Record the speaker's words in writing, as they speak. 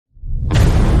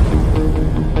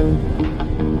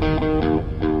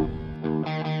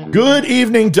Good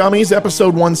evening, dummies.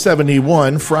 Episode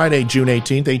 171, Friday, June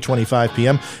 18th, 8:25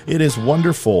 p.m. It is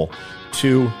wonderful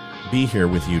to be here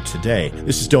with you today.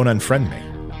 This is Don't Unfriend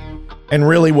Me. And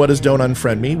really, what is Don't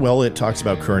Unfriend Me? Well, it talks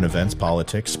about current events,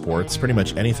 politics, sports, pretty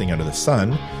much anything under the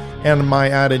sun. And my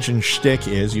adage and shtick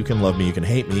is, you can love me, you can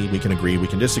hate me, we can agree, we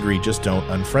can disagree, just don't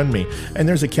unfriend me. And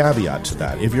there's a caveat to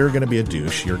that. If you're going to be a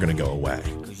douche, you're going to go away.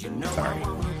 Sorry.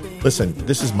 Listen,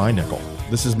 this is my nickel.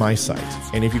 This is my site.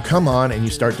 And if you come on and you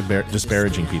start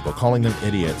disparaging people, calling them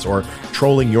idiots, or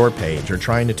trolling your page, or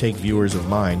trying to take viewers of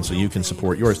mine so you can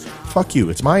support yours, fuck you.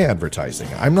 It's my advertising.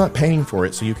 I'm not paying for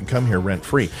it so you can come here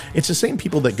rent-free. It's the same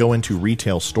people that go into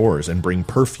retail stores and bring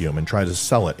perfume and try to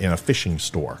sell it in a fishing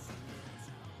store.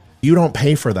 You don't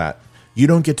pay for that. You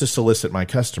don't get to solicit my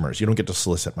customers. You don't get to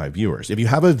solicit my viewers. If you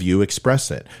have a view,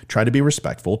 express it. Try to be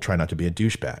respectful. Try not to be a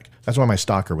douchebag. That's why my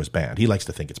stalker was banned. He likes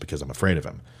to think it's because I'm afraid of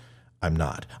him. I'm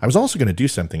not. I was also going to do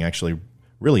something actually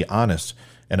really honest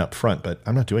and upfront, but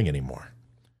I'm not doing it anymore.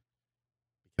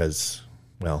 Because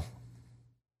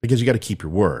you got to keep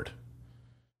your word.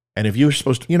 And if you're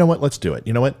supposed to, you know what, let's do it.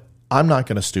 You know what? I'm not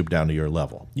going to stoop down to your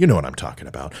level. You know what I'm talking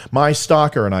about. My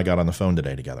stalker and I got on the phone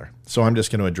today together. So I'm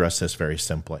just going to address this very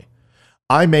simply.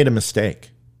 I made a mistake.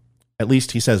 At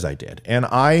least he says I did. And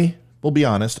I will be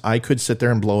honest, I could sit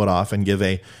there and blow it off and give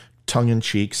a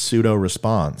tongue-in-cheek pseudo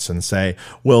response and say,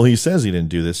 well, he says he didn't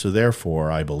do this, so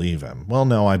therefore I believe him. Well,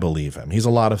 no, I believe him. He's a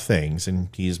lot of things, and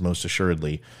he's most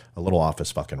assuredly a little off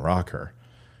his fucking rocker.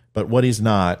 But what he's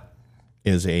not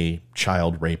is a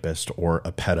child rapist or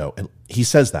a pedo. And he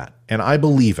says that, and I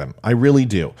believe him. I really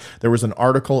do. There was an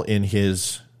article in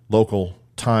his local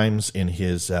Times in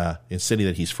his city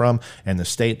that he's from and the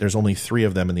state. There's only 3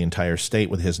 of them in the entire state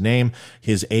with his name,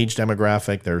 his age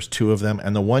demographic. There's 2 of them.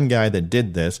 And the one guy that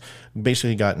did this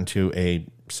basically got into a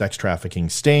sex trafficking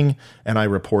sting. And I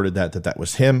reported that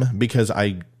was him because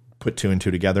I put 2 and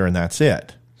 2 together, and that's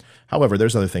it. However,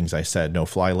 there's other things I said,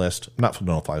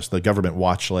 the government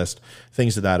watch list,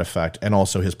 things to that effect, and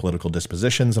also his political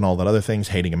dispositions and all that other things,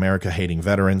 hating America, hating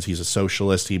veterans. He's a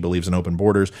socialist. He believes in open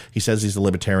borders. He says he's a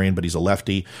libertarian, but he's a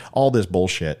lefty. All this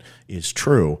bullshit is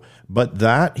true, but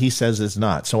that he says is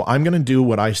not. So I'm going to do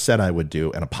what I said I would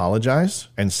do and apologize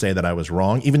and say that I was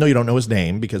wrong, even though you don't know his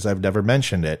name because I've never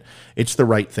mentioned it. It's the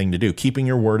right thing to do. Keeping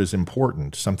your word is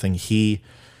important, something he,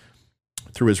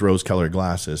 through his rose-colored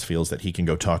glasses, feels that he can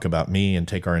go talk about me and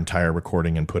take our entire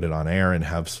recording and put it on air and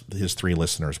have his 3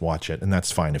 listeners watch it. And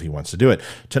that's fine if he wants to do it.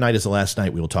 Tonight is the last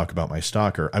night we will talk about my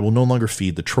stalker. I will no longer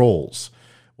feed the trolls.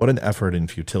 What an effort in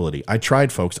futility. I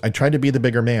tried, folks. I tried to be the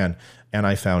bigger man, and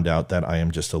I found out that I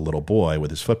am just a little boy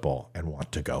with his football and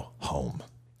want to go home.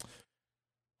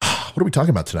 What are we talking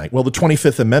about tonight? Well, the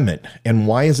 25th Amendment. And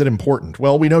why is it important?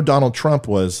 Well, we know Donald Trump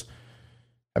was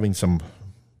having some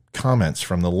comments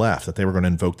from the left that they were going to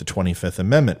invoke the 25th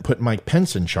Amendment, put Mike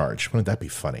Pence in charge. Wouldn't that be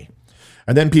funny?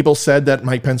 And then people said that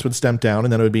Mike Pence would step down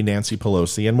and then it would be Nancy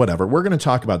Pelosi and whatever. We're going to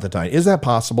talk about that tonight. Is that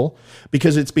possible?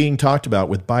 Because it's being talked about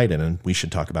with Biden, and we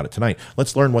should talk about it tonight.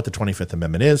 Let's learn what the 25th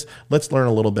Amendment is. Let's learn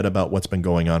a little bit about what's been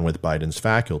going on with Biden's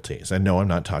faculties. And no, I'm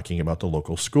not talking about the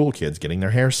local school kids getting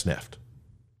their hair sniffed.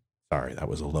 Sorry, that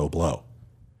was a low blow.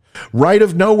 Right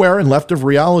of nowhere and left of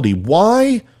reality.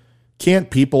 Why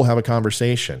can't people have a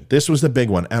conversation? This was the big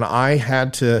one. And I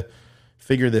had to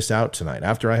figure this out tonight.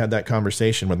 After I had that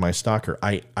conversation with my stalker,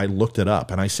 I looked it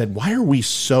up and I said, why are we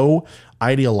so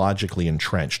ideologically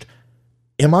entrenched?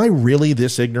 Am I really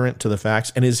this ignorant to the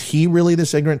facts? And is he really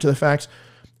this ignorant to the facts?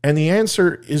 And the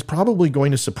answer is probably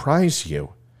going to surprise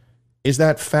you, is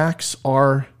that facts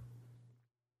are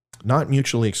not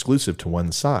mutually exclusive to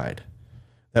one side.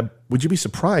 Would you be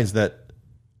surprised that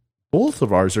both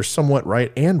of ours are somewhat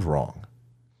right and wrong?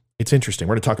 It's interesting.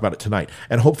 We're going to talk about it tonight,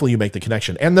 and hopefully you make the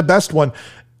connection. And the best one,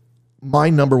 my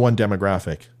number one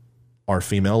demographic are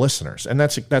female listeners, and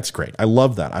that's great. I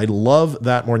love that. I love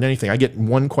that more than anything. I get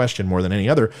one question more than any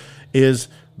other, is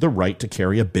the right to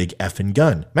carry a big effing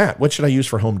gun. Matt, what should I use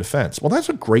for home defense? Well, that's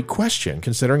a great question,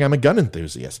 considering I'm a gun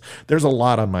enthusiast. There's a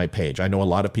lot on my page. I know a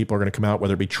lot of people are going to come out,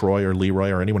 whether it be Troy or Leroy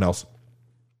or anyone else,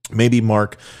 maybe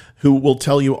Mark, who will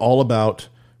tell you all about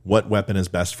what weapon is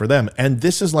best for them. And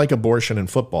this is like abortion in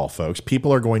football, folks.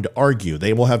 People are going to argue.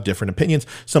 They will have different opinions.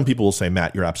 Some people will say,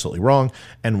 Matt, you're absolutely wrong,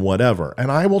 and whatever.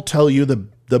 And I will tell you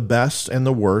the best and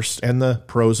the worst and the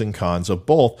pros and cons of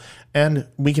both. And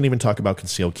we can even talk about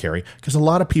concealed carry, because a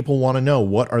lot of people want to know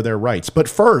what are their rights. But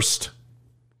first,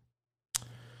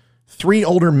 3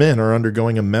 older men are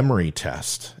undergoing a memory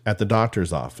test at the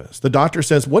doctor's office. The doctor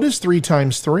says, what is 3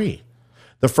 times 3?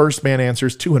 The first man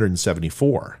answers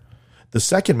 274. The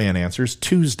second man answers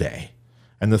Tuesday.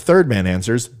 And the third man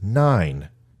answers 9.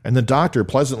 And the doctor,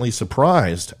 pleasantly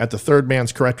surprised at the third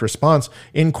man's correct response,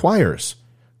 inquires,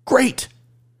 "Great!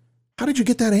 How did you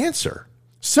get that answer?"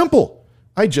 "Simple.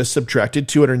 I just subtracted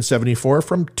 274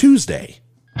 from Tuesday."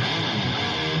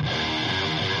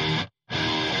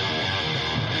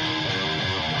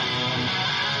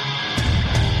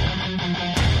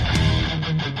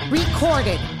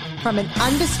 Recorded from an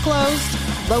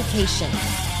undisclosed location.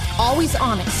 Always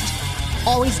honest.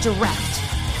 Always direct.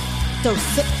 So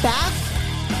sit back,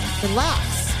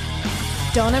 relax.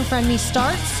 Don't Unfriend Me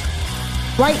starts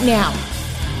right now.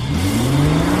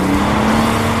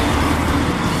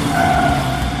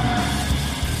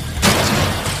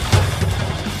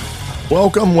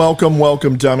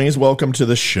 Welcome, dummies. Welcome to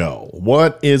the show.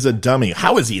 What is a dummy?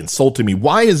 How is he insulting me?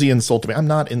 Why is he insulting me? I'm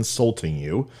not insulting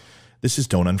you. This is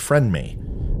Don't Unfriend Me.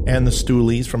 And the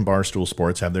Stoolies from Barstool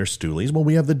Sports have their Stoolies. Well,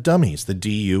 we have the dummies, the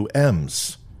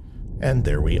DUMs. And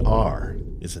there we are.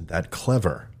 Isn't that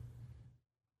clever?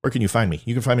 Where can you find me?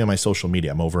 You can find me on my social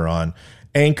media. I'm over on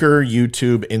Anchor,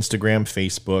 YouTube, Instagram,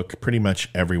 Facebook, pretty much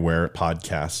everywhere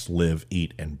podcasts live,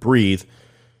 eat, and breathe.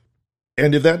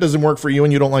 And if that doesn't work for you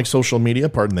and you don't like social media,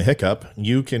 pardon the hiccup,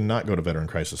 you cannot go to Veteran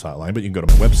Crisis Hotline, but you can go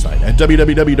to my website at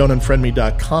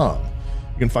www.don'tunfriendme.com.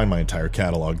 You can find my entire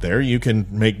catalog there. You can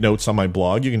make notes on my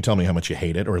blog. You can tell me how much you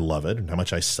hate it or love it and how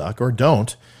much I suck or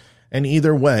don't. And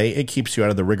either way, it keeps you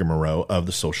out of the rigmarole of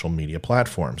the social media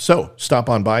platform. So stop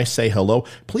on by, say hello.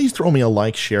 Please throw me a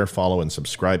like, share, follow, and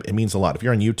subscribe. It means a lot. If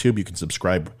you're on YouTube, you can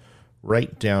subscribe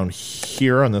right down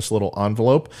here on this little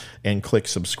envelope and click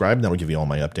subscribe. That'll give you all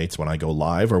my updates when I go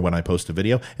live or when I post a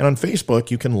video. And on Facebook,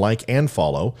 you can like and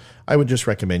follow. I would just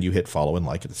recommend you hit follow and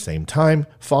like at the same time.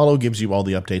 Follow gives you all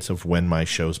the updates of when my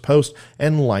shows post,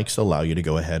 and likes allow you to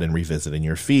go ahead and revisit in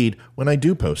your feed when I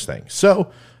do post things.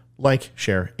 So like,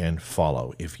 share, and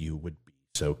follow if you would be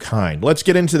so kind. Let's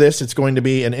get into this. It's going to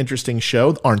be an interesting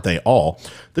show, aren't they all?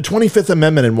 The 25th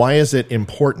Amendment, and why is it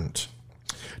important?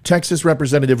 Texas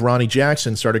Representative Ronny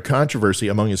Jackson started controversy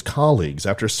among his colleagues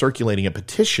after circulating a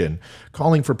petition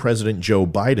calling for President Joe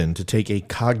Biden to take a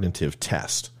cognitive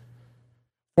test.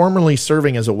 Formerly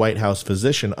serving as a White House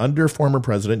physician under former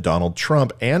President Donald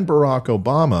Trump and Barack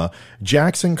Obama,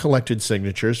 Jackson collected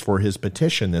signatures for his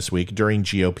petition this week during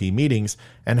GOP meetings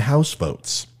and House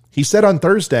votes. He said on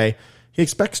Thursday he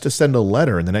expects to send a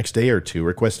letter in the next day or two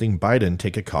requesting Biden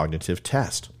take a cognitive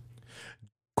test.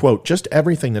 Quote, just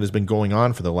everything that has been going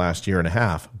on for the last year and a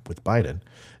half with Biden,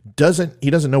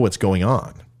 he doesn't know what's going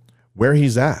on, where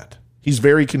he's at. He's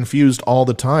very confused all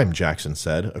the time, Jackson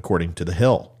said, according to The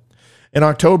Hill. In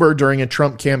October, during a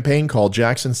Trump campaign call,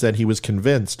 Jackson said he was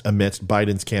convinced, amidst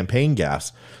Biden's campaign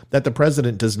gaffes, that the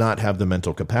president does not have the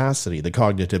mental capacity, the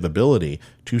cognitive ability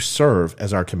to serve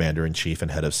as our commander-in-chief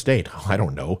and head of state. I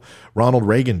don't know. Ronald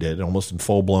Reagan did, almost in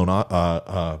full-blown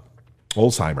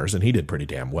Alzheimer's, and he did pretty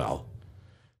damn well.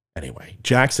 Anyway,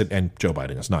 Jackson, and Joe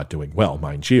Biden is not doing well,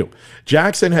 mind you.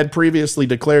 Jackson had previously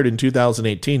declared in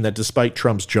 2018 that despite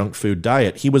Trump's junk food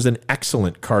diet, he was in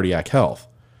excellent cardiac health,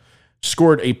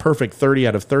 scored a perfect 30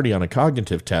 out of 30 on a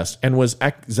cognitive test, and was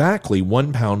exactly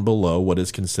 1 pound below what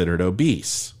is considered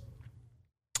obese.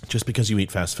 Just because you eat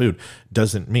fast food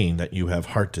doesn't mean that you have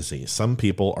heart disease. Some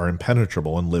people are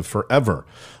impenetrable and live forever.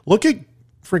 Look at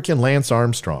freaking Lance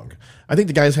Armstrong. I think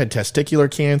the guy's had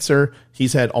testicular cancer.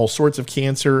 He's had all sorts of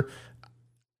cancer.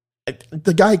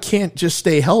 The guy can't just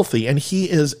stay healthy, and he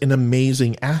is an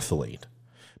amazing athlete.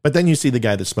 But then you see the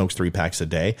guy that smokes 3 packs a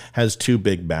day, has 2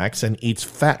 Big Macs, and eats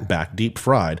fat back deep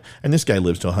fried, and this guy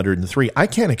lives to 103. I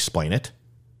can't explain it.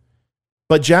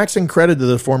 But Jackson credited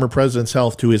the former president's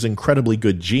health to his incredibly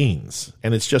good genes,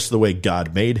 and it's just the way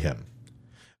God made him.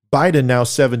 Biden, now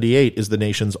 78, is the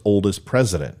nation's oldest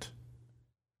president.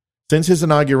 Since his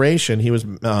inauguration, he was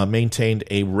maintained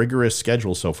a rigorous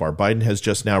schedule so far. Biden has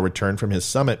just now returned from his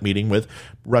summit meeting with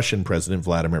Russian President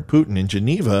Vladimir Putin in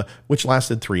Geneva, which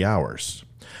lasted 3 hours.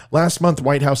 Last month,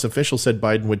 White House officials said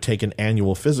Biden would take an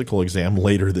annual physical exam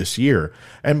later this year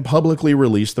and publicly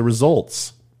release the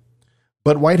results.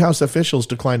 But White House officials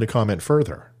declined to comment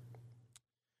further.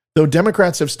 Though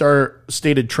Democrats have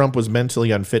stated Trump was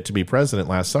mentally unfit to be president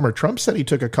last summer, Trump said he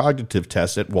took a cognitive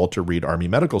test at Walter Reed Army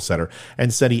Medical Center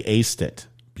and said he aced it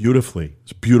beautifully.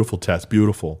 It's a beautiful test,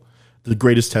 beautiful. The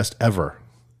greatest test ever.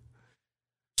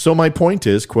 So my point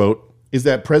is, quote, is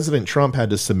that President Trump had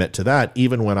to submit to that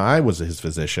even when I was his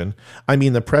physician. I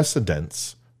mean, the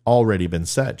precedent's already been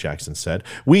set, Jackson said.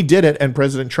 We did it and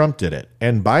President Trump did it.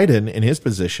 And Biden, in his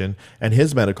position, and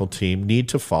his medical team need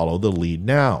to follow the lead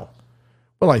now.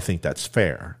 Well, I think that's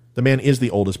fair. The man is the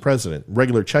oldest president.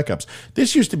 Regular checkups.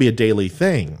 This used to be a daily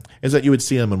thing, is that you would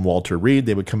see him and Walter Reed.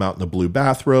 They would come out in the blue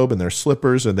bathrobe and their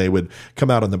slippers, and they would come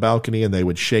out on the balcony and they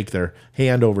would shake their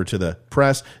hand over to the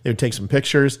press. They would take some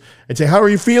pictures and say, "How are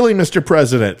you feeling, Mr.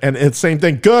 President?" And it's the same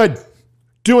thing. "Good.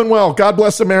 Doing well. God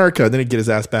bless America." And then he'd get his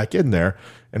ass back in there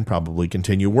and probably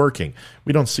continue working.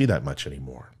 We don't see that much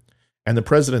anymore. And the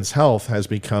president's health has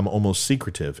become almost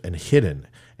secretive and hidden,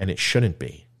 and it shouldn't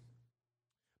be.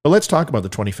 But let's talk about the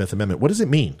 25th Amendment. What does it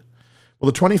mean?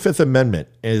 Well, the 25th Amendment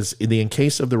is in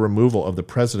case of the removal of the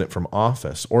president from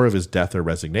office or of his death or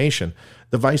resignation,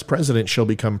 the vice president shall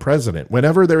become president.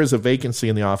 Whenever there is a vacancy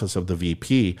in the office of the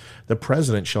VP, the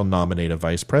president shall nominate a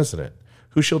vice president,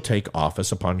 who shall take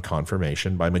office upon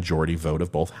confirmation by majority vote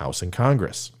of both House and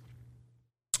Congress.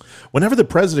 Whenever the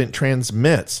president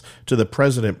transmits to the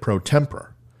president pro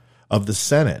tempore of the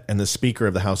Senate and the Speaker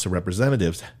of the House of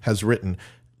Representatives has written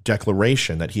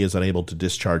declaration that he is unable to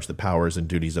discharge the powers and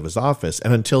duties of his office,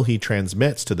 and until he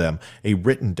transmits to them a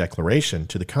written declaration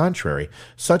to the contrary,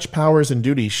 such powers and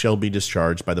duties shall be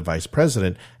discharged by the vice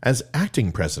president as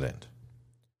acting president.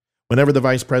 Whenever the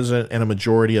vice president and a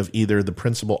majority of either the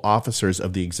principal officers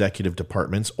of the executive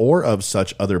departments or of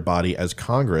such other body as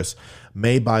Congress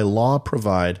may by law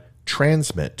provide,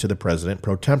 transmit to the president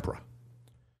pro tempore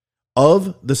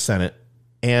of the Senate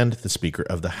and the Speaker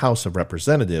of the House of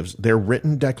Representatives their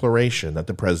written declaration that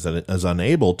the president is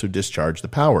unable to discharge the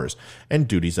powers and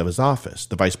duties of his office.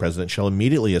 The vice president shall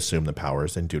immediately assume the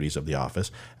powers and duties of the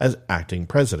office as acting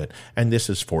president, and this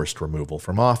is forced removal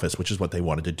from office, which is what they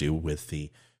wanted to do with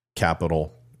the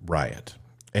Capitol riot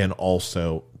and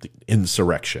also the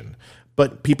insurrection.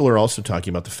 But people are also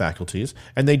talking about the faculties,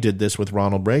 and they did this with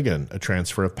Ronald Reagan. A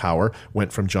transfer of power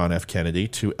went from John F. Kennedy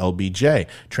to LBJ.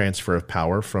 Transfer of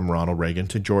power from Ronald Reagan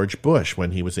to George Bush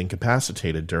when he was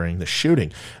incapacitated during the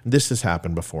shooting. This has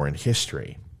happened before in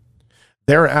history.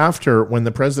 Thereafter, when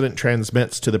the president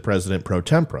transmits to the president pro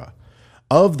tempore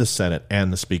of the Senate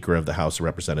and the Speaker of the House of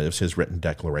Representatives his written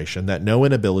declaration that no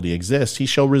inability exists, he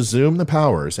shall resume the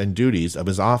powers and duties of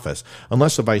his office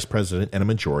unless the vice president and a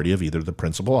majority of either the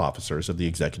principal officers of the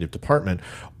executive department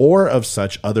or of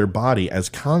such other body as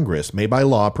Congress may by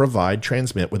law provide,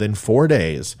 transmit within 4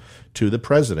 days to the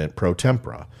president pro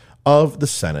tempore of the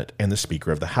Senate and the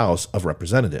Speaker of the House of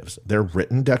Representatives their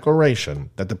written declaration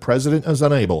that the president is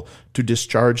unable to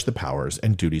discharge the powers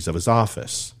and duties of his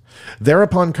office.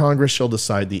 Thereupon Congress shall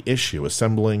decide the issue,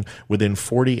 assembling within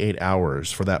 48 hours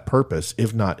for that purpose,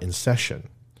 if not in session.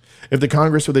 If the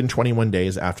Congress within 21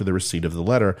 days after the receipt of the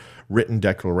letter, written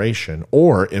declaration,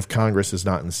 or if Congress is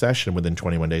not in session within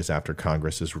 21 days after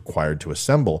Congress is required to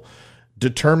assemble,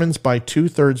 determines by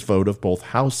 2/3 vote of both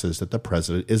houses that the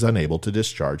president is unable to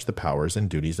discharge the powers and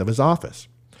duties of his office,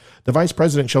 the vice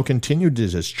president shall continue to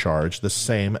discharge the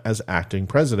same as acting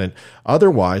president.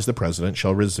 Otherwise, the president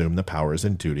shall resume the powers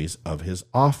and duties of his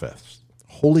office.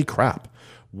 Holy crap.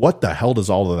 What the hell does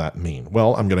all of that mean?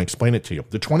 Well, I'm going to explain it to you.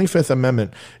 The 25th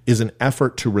Amendment is an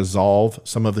effort to resolve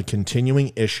some of the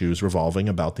continuing issues revolving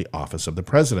about the office of the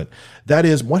president. That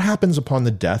is, what happens upon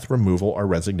the death, removal, or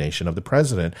resignation of the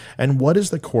president, and what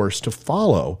is the course to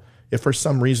follow if for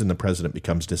some reason the president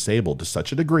becomes disabled to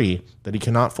such a degree that he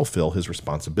cannot fulfill his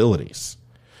responsibilities.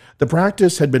 The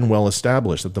practice had been well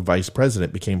established that the vice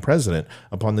president became president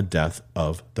upon the death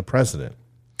of the president.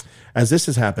 As this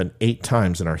has happened 8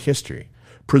 times in our history,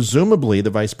 presumably the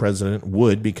vice president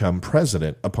would become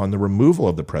president upon the removal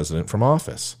of the president from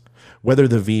office. Whether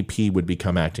the VP would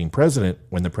become acting president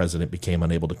when the president became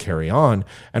unable to carry on,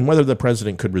 and whether the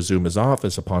president could resume his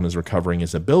office upon his recovering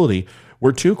his ability,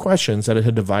 were 2 questions that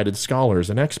had divided scholars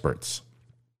and experts.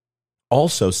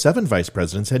 Also, 7 vice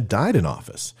presidents had died in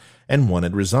office, and 1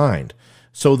 had resigned,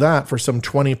 so that for some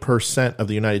 20% of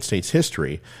the United States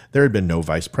history, there had been no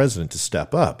vice president to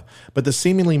step up. But the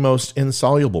seemingly most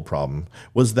insoluble problem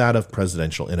was that of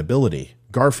presidential inability.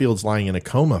 Garfield's lying in a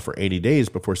coma for 80 days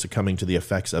before succumbing to the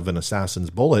effects of an assassin's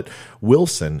bullet.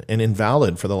 Wilson, an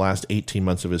invalid for the last 18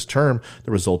 months of his term,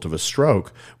 the result of a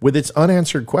stroke. With its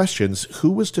unanswered questions,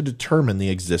 who was to determine the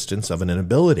existence of an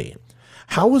inability?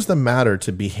 How was the matter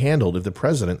to be handled if the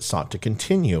president sought to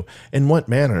continue? In what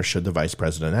manner should the vice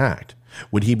president act?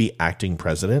 Would he be acting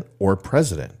president or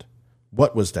president?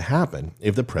 What was to happen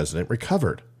if the president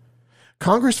recovered?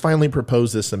 Congress finally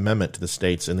proposed this amendment to the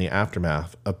states in the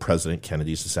aftermath of President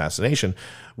Kennedy's assassination,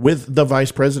 with the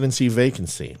vice presidency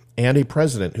vacancy and a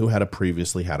president who had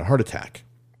previously had a heart attack.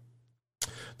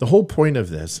 The whole point of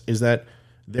this is that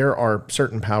there are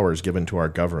certain powers given to our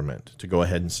government to go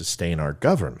ahead and sustain our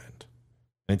government.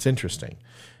 And it's interesting.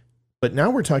 But now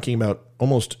we're talking about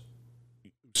almost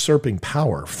usurping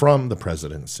power from the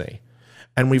presidency.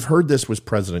 And we've heard this with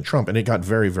President Trump, and it got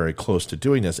very, very close to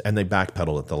doing this, and they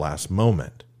backpedaled at the last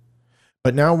moment.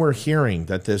 But now we're hearing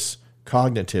that this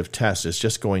cognitive test is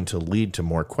just going to lead to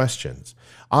more questions.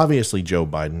 Obviously, Joe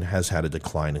Biden has had a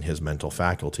decline in his mental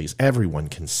faculties. Everyone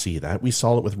can see that. We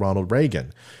saw it with Ronald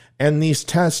Reagan. And these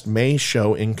tests may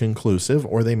show inconclusive,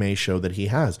 or they may show that he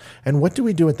has. And what do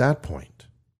we do at that point?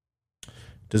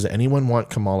 Does anyone want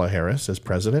Kamala Harris as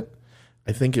president?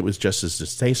 I think it was just as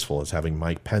distasteful as having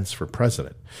Mike Pence for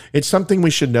president. It's something we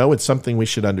should know. It's something we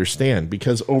should understand,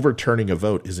 because overturning a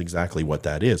vote is exactly what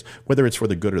that is, whether it's for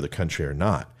the good of the country or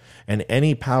not. And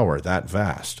any power that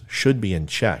vast should be in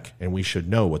check, and we should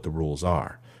know what the rules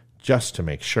are, just to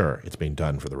make sure it's being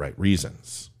done for the right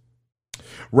reasons.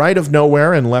 Right of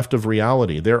nowhere and left of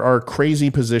reality. There are crazy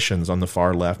positions on the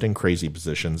far left and crazy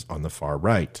positions on the far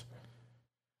right.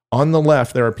 On the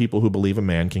left, there are people who believe a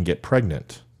man can get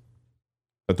pregnant,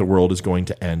 that the world is going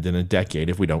to end in a decade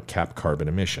if we don't cap carbon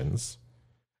emissions,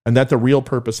 and that the real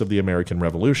purpose of the American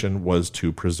Revolution was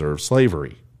to preserve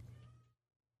slavery.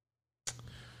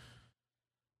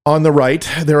 On the right,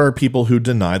 there are people who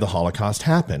deny the Holocaust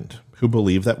happened, who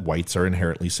believe that whites are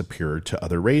inherently superior to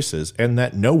other races and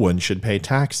that no one should pay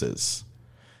taxes.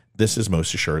 This is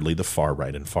most assuredly the far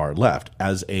right and far left.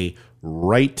 As a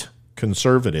right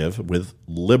conservative with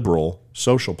liberal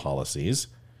social policies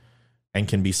and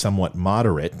can be somewhat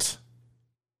moderate,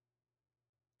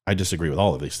 I disagree with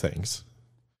all of these things.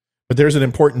 But there's an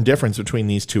important difference between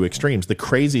these two extremes. The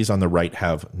crazies on the right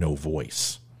have no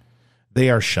voice. They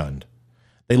are shunned.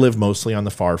 They live mostly on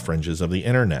the far fringes of the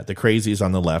internet. The crazies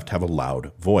on the left have a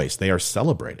loud voice. They are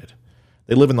celebrated.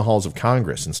 They live in the halls of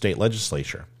Congress and state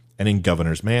legislature and in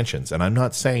governors' mansions. And I'm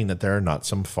not saying that there are not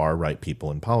some far-right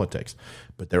people in politics,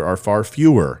 but there are far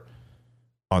fewer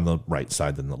on the right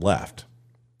side than the left.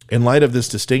 In light of this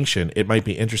distinction, it might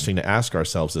be interesting to ask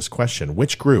ourselves this question: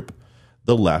 which group,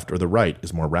 the left or the right,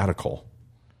 is more radical?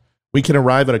 We can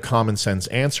arrive at a common sense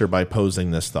answer by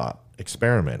posing this thought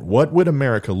experiment. What would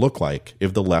America look like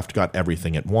if the left got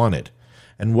everything it wanted?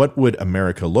 And what would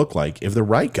America look like if the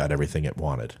right got everything it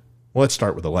wanted? Well, let's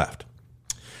start with the left.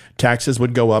 Taxes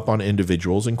would go up on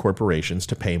individuals and corporations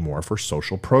to pay more for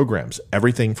social programs,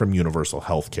 everything from universal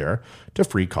health care to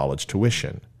free college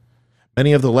tuition.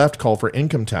 Many of the left call for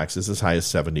income taxes as high as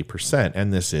 70%,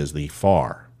 and this is the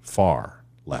far, far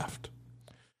left.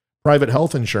 Private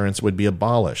health insurance would be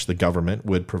abolished. The government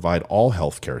would provide all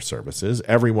health care services.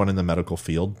 Everyone in the medical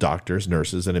field, doctors,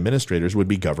 nurses, and administrators would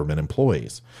be government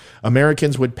employees.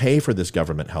 Americans would pay for this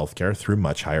government health care through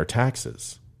much higher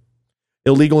taxes.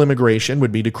 Illegal immigration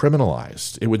would be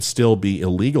decriminalized. It would still be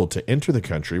illegal to enter the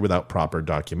country without proper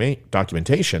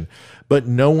documentation, but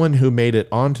no one who made it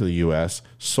onto the U.S.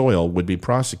 soil would be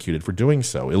prosecuted for doing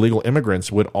so. Illegal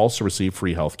immigrants would also receive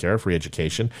free health care, free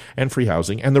education, and free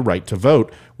housing, and the right to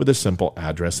vote with a simple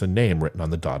address and name written on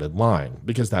the dotted line,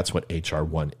 because that's what H.R.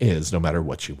 1 is, no matter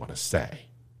what you want to say.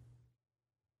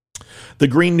 The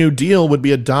Green New Deal would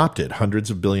be adopted. Hundreds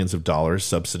of billions of dollars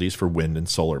subsidies for wind and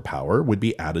solar power would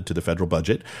be added to the federal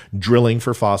budget. Drilling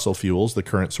for fossil fuels, the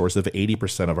current source of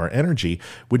 80% of our energy,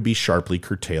 would be sharply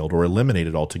curtailed or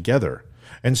eliminated altogether.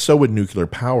 And so would nuclear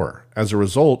power. As a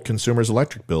result, consumers'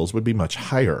 electric bills would be much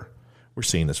higher. We're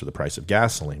seeing this with the price of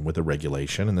gasoline, with the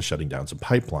regulation and the shutting down of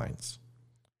pipelines.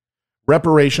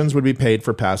 Reparations would be paid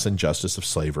for past injustice of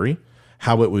slavery.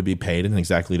 How it would be paid and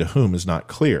exactly to whom is not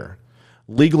clear.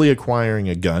 Legally acquiring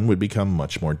a gun would become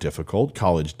much more difficult.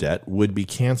 College debt would be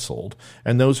canceled,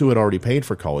 and those who had already paid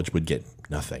for college would get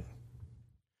nothing.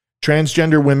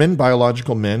 Transgender women,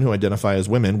 biological men who identify as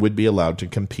women, would be allowed to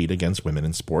compete against women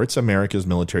in sports. America's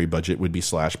military budget would be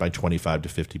slashed by 25 to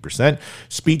 50%.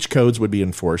 Speech codes would be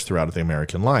enforced throughout the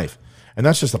American life. And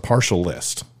that's just a partial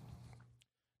list.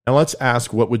 Now let's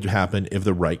ask what would happen if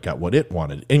the right got what it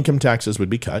wanted. Income taxes would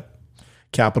be cut.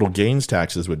 Capital gains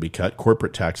taxes would be cut,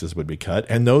 corporate taxes would be cut,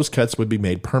 and those cuts would be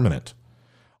made permanent.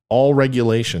 All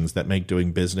regulations that make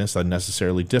doing business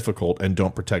unnecessarily difficult and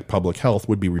don't protect public health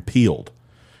would be repealed.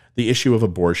 The issue of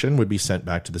abortion would be sent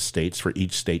back to the states for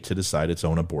each state to decide its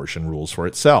own abortion rules for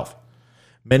itself.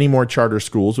 Many more charter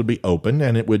schools would be opened,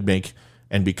 and it would make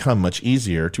and become much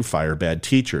easier to fire bad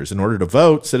teachers. In order to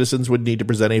vote, citizens would need to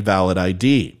present a valid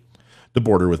ID. The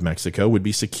border with Mexico would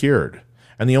be secured.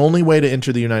 And the only way to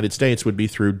enter the United States would be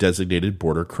through designated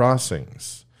border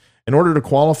crossings. In order to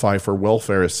qualify for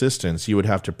welfare assistance, you would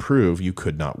have to prove you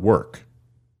could not work.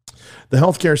 The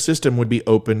healthcare system would be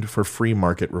opened for free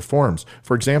market reforms.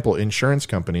 For example, insurance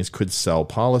companies could sell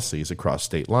policies across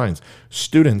state lines.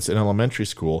 Students in elementary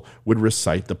school would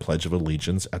recite the Pledge of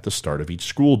Allegiance at the start of each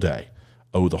school day.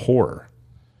 Oh, the horror.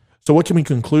 So what can we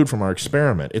conclude from our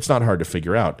experiment? It's not hard to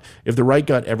figure out. If the right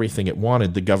got everything it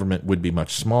wanted, the government would be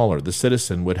much smaller. The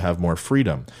citizen would have more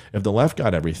freedom. If the left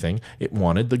got everything it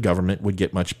wanted, the government would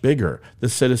get much bigger. The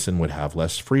citizen would have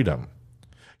less freedom.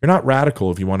 You're not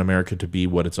radical if you want America to be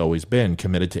what it's always been,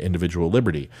 committed to individual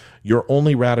liberty. You're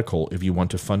only radical if you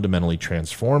want to fundamentally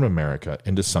transform America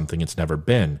into something it's never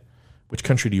been. Which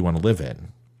country do you want to live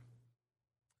in?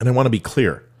 And I want to be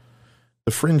clear.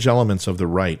 The fringe elements of the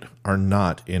right are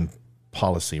not in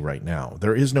policy right now.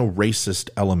 There is no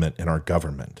racist element in our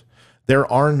government. There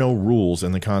are no rules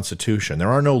in the Constitution.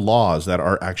 There are no laws that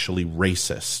are actually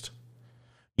racist.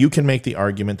 You can make the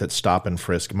argument that stop and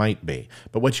frisk might be,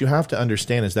 but what you have to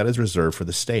understand is that is reserved for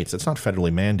the states. It's not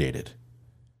federally mandated.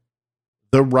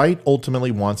 The right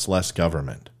ultimately wants less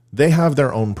government. They have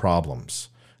their own problems.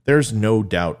 There's no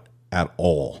doubt at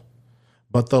all.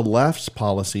 But the left's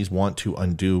policies want to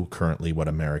undo currently what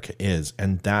America is,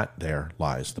 and that there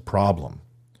lies the problem.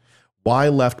 Why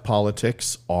left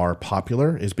politics are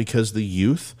popular is because the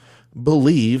youth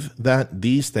believe that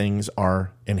these things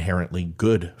are inherently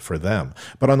good for them.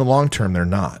 But on the long term, they're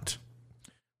not.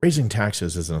 Raising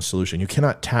taxes isn't a solution. You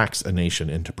cannot tax a nation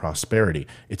into prosperity.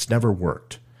 It's never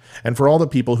worked. And for all the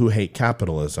people who hate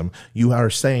capitalism, you are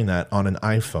saying that on an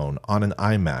iPhone, on an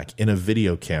iMac, in a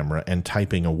video camera, and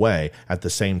typing away at the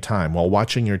same time while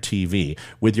watching your TV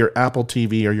with your Apple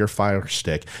TV or your Fire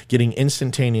Stick, getting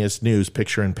instantaneous news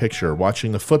picture in picture,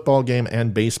 watching the football game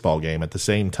and baseball game at the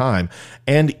same time,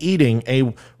 and eating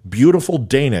a beautiful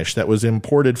Danish that was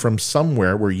imported from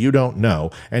somewhere where you don't know,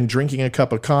 and drinking a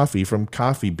cup of coffee from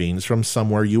coffee beans from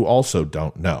somewhere you also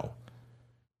don't know.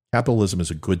 Capitalism is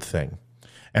a good thing.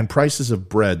 And prices of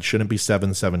bread shouldn't be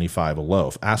 $7.75 a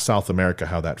loaf. Ask South America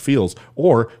how that feels,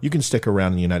 or you can stick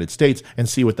around in the United States and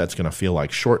see what that's going to feel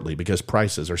like shortly, because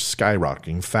prices are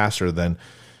skyrocketing faster than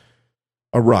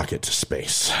a rocket to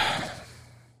space.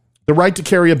 The right to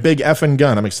carry a big effing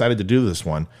gun. I'm excited to do this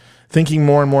one. Thinking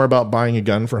more and more about buying a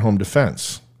gun for home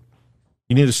defense.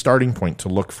 You need a starting point to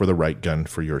look for the right gun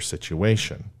for your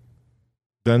situation.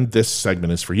 Then this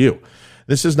segment is for you.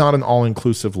 This is not an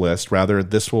all-inclusive list. Rather,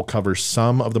 this will cover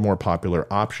some of the more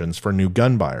popular options for new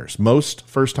gun buyers. Most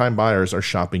first-time buyers are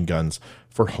shopping guns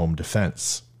for home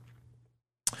defense.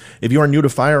 If you are new to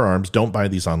firearms, don't buy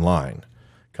these online.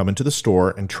 Come into the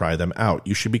store and try them out.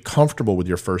 You should be comfortable with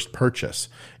your first purchase.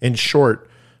 In short,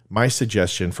 my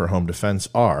suggestion for home defense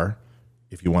are,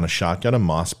 if you want a shotgun, a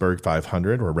Mossberg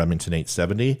 500 or a Remington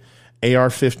 870,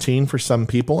 AR-15 for some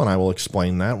people, and I will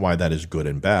explain that, why that is good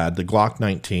and bad, the Glock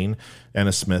 19, and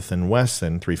a Smith &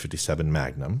 Wesson 357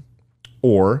 Magnum,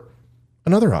 or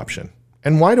another option.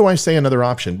 And why do I say another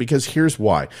option? Because here's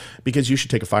why. Because you should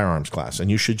take a firearms class,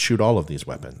 and you should shoot all of these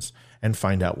weapons and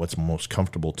find out what's most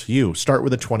comfortable to you. Start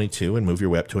with a 22 and move your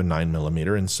way up to a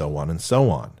 9mm, and so on and so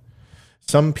on.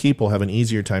 Some people have an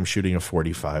easier time shooting a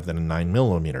 45 than a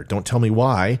 9mm. Don't tell me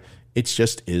why. It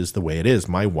just is the way it is.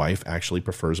 My wife actually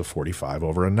prefers a 45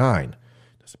 over a 9.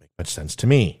 Doesn't make much sense to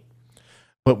me.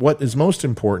 But what is most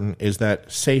important is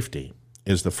that safety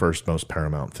is the first most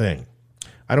paramount thing.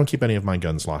 I don't keep any of my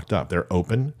guns locked up. They're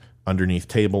open, underneath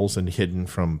tables, and hidden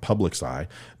from public's eye,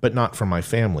 but not from my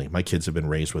family. My kids have been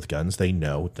raised with guns. They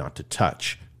know not to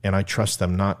touch, and I trust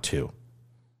them not to.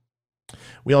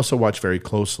 We also watch very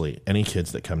closely any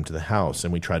kids that come to the house,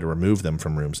 and we try to remove them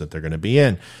from rooms that they're going to be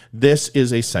in. This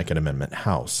is a Second Amendment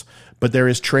house, but there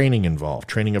is training involved,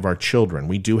 training of our children.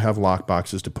 We do have lock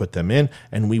boxes to put them in,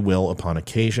 and we will upon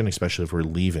occasion, especially if we're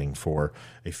leaving for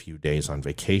a few days on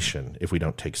vacation, if we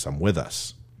don't take some with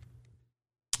us.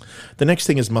 The next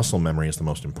thing is muscle memory is the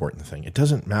most important thing. It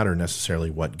doesn't matter necessarily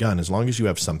what gun, as long as you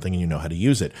have something and you know how to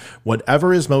use it.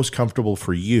 Whatever is most comfortable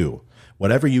for you,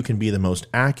 whatever you can be the most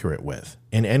accurate with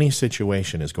in any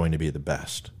situation is going to be the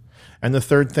best. And the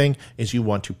third thing is you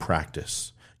want to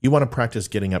practice. You want to practice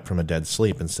getting up from a dead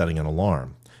sleep and setting an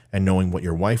alarm and knowing what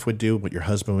your wife would do, what your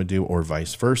husband would do, or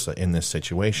vice versa in this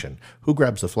situation. Who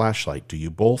grabs the flashlight? Do you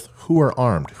both? Who are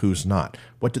armed? Who's not?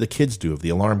 What do the kids do if the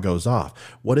alarm goes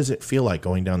off? What does it feel like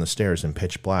going down the stairs in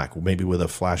pitch black, maybe with a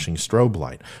flashing strobe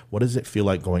light? What does it feel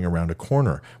like going around a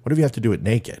corner? What if you have to do it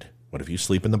naked? What if you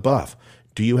sleep in the buff?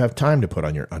 Do you have time to put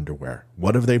on your underwear?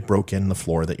 What if they broke in the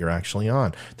floor that you're actually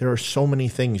on? There are so many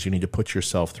things you need to put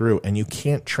yourself through, and you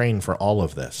can't train for all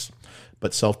of this.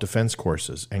 But self-defense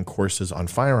courses and courses on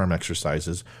firearm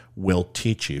exercises will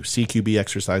teach you. CQB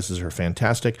exercises are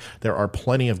fantastic. There are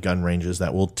plenty of gun ranges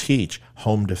that will teach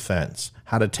home defense,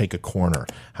 how to take a corner,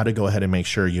 how to go ahead and make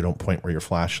sure you don't point where your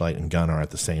flashlight and gun are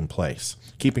at the same place,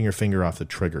 keeping your finger off the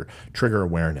trigger, trigger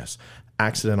awareness,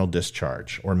 accidental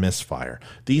discharge or misfire.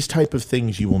 These type of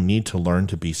things you will need to learn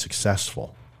to be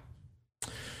successful.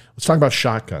 Let's talk about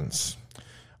shotguns.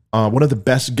 One of the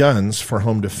best guns for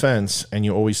home defense, and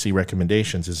you always see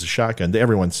recommendations, is a shotgun.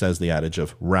 Everyone says the adage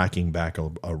of racking back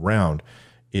a round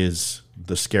is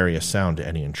the scariest sound to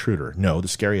any intruder. No, the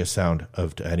scariest sound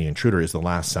to any intruder is the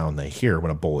last sound they hear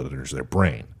when a bullet enters their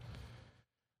brain.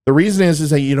 The reason is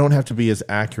that you don't have to be as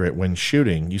accurate when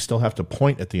shooting. You still have to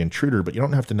point at the intruder, but you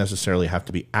don't have to necessarily have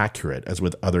to be accurate as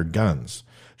with other guns.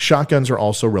 Shotguns are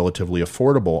also relatively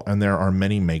affordable, and there are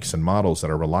many makes and models that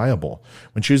are reliable.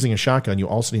 When choosing a shotgun, you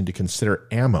also need to consider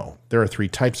ammo. There are 3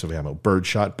 types of ammo: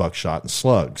 birdshot, buckshot, and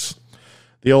slugs.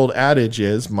 The old adage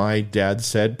is, my dad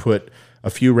said, put a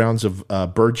few rounds of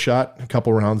birdshot, a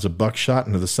couple rounds of buckshot,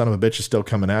 and if the son of a bitch is still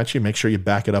coming at you, make sure you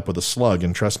back it up with a slug,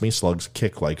 and trust me, slugs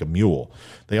kick like a mule.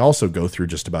 They also go through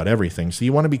just about everything, so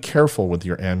you want to be careful with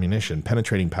your ammunition.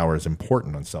 Penetrating power is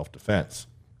important on self-defense.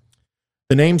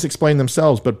 The names explain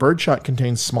themselves, but birdshot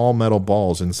contains small metal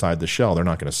balls inside the shell. They're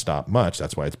not going to stop much.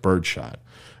 That's why it's birdshot.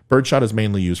 Birdshot is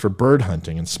mainly used for bird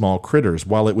hunting and small critters.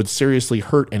 While it would seriously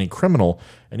hurt any criminal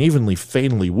and evenly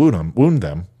fatally wound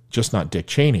them, just not Dick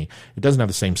Cheney, it doesn't have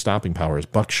the same stopping power as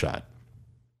buckshot.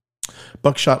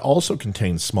 Buckshot also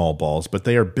contains small balls, but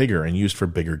they are bigger and used for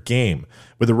bigger game.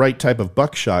 With the right type of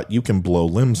buckshot, you can blow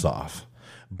limbs off.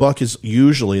 Buck is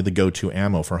usually the go-to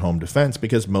ammo for home defense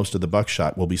because most of the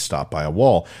buckshot will be stopped by a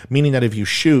wall, meaning that if you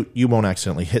shoot, you won't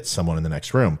accidentally hit someone in the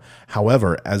next room.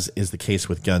 However, as is the case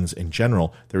with guns in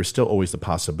general, there is still always the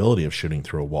possibility of shooting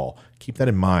through a wall. Keep that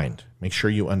in mind. Make sure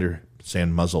you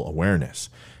understand muzzle awareness,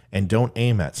 and don't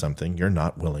aim at something you're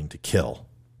not willing to kill.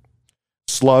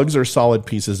 Slugs are solid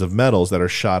pieces of metals that are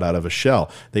shot out of a shell.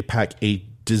 They pack a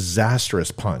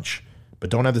disastrous punch, but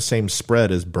don't have the same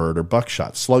spread as bird or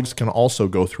buckshot. Slugs can also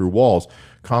go through walls.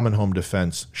 Common home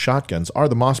defense shotguns are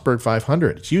the Mossberg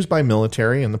 500. It's used by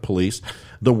military and the police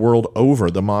the world over.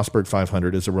 The Mossberg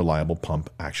 500 is a reliable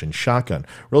pump-action shotgun.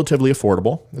 Relatively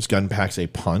affordable. This gun packs a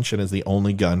punch and is the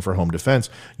only gun for home defense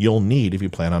you'll need if you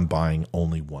plan on buying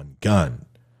only one gun.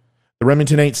 The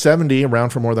Remington 870, around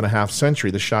for more than a half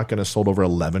century, the shotgun has sold over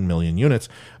 11 million units,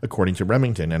 according to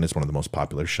Remington, and is one of the most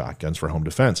popular shotguns for home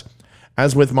defense.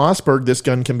 As with Mossberg, this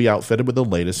gun can be outfitted with the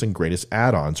latest and greatest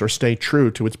add-ons or stay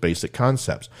true to its basic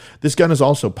concepts. This gun is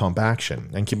also pump action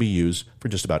and can be used for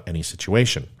just about any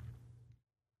situation.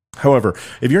 However,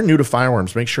 if you're new to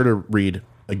firearms, make sure to read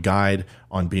a guide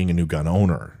on being a new gun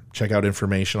owner. Check out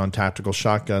information on tactical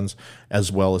shotguns as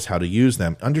well as how to use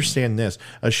them. Understand this,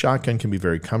 a shotgun can be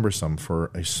very cumbersome for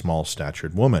a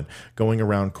small-statured woman. Going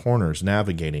around corners,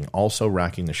 navigating, also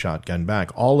racking the shotgun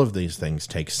back, all of these things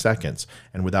take seconds,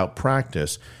 and without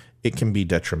practice, it can be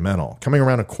detrimental. Coming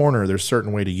around a corner, there's a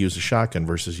certain way to use a shotgun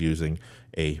versus using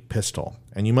a pistol,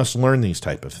 and you must learn these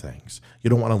type of things. You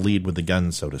don't want to lead with the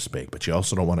gun, so to speak, but you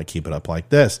also don't want to keep it up like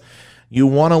this. You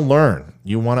want to learn.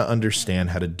 You want to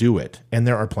understand how to do it. And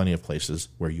there are plenty of places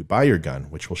where you buy your gun,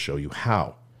 which will show you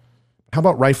how. How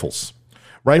about rifles?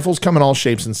 Rifles come in all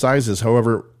shapes and sizes.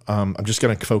 However, I'm just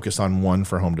going to focus on one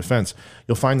for home defense.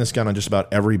 You'll find this gun on just about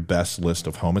every best list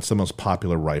of home. It's the most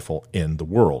popular rifle in the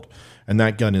world. And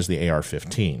that gun is the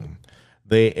AR-15.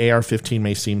 The AR-15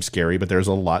 may seem scary, but there's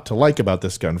a lot to like about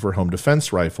this gun for home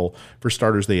defense rifle. For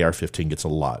starters, the AR-15 gets a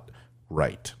lot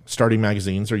right. Starting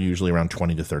magazines are usually around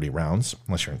 20 to 30 rounds,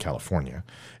 unless you're in California.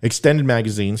 Extended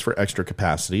magazines for extra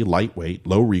capacity, lightweight,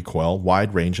 low recoil,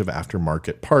 wide range of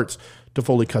aftermarket parts to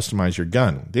fully customize your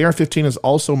gun. The AR-15 is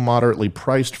also moderately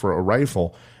priced for a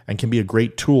rifle and can be a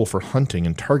great tool for hunting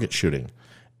and target shooting.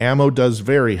 Ammo does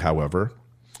vary, however,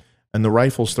 and the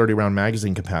rifle's 30-round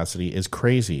magazine capacity is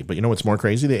crazy. But you know what's more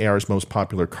crazy? The AR's most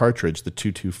popular cartridge, the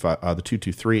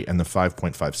 223 and the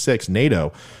 5.56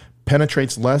 NATO,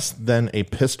 penetrates less than a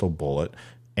pistol bullet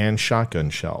and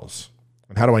shotgun shells.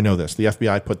 And how do I know this? The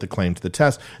FBI put the claim to the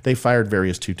test. They fired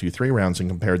various 223 rounds and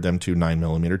compared them to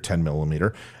 9mm,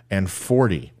 10mm, and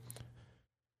 40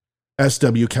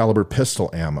 SW caliber pistol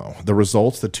ammo. The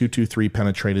results, the 223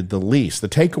 penetrated the least. The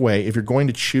takeaway, if you're going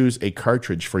to choose a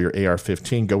cartridge for your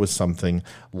AR-15, go with something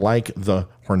like the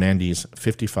Hornady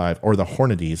 55 or the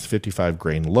Hornady 55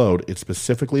 grain load. It's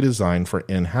specifically designed for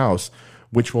in-house,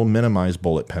 which will minimize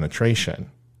bullet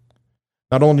penetration.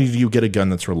 Not only do you get a gun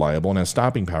that's reliable and has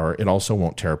stopping power, it also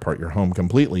won't tear apart your home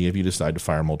completely if you decide to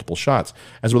fire multiple shots.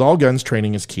 As with all guns,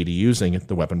 training is key to using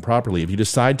the weapon properly. If you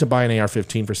decide to buy an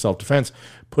AR-15 for self-defense,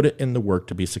 put it in the work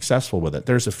to be successful with it.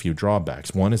 There's a few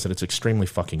drawbacks. One is that it's extremely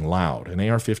fucking loud. An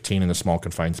AR-15 in a small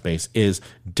confined space is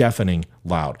deafening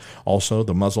loud. Also,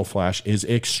 the muzzle flash is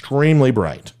extremely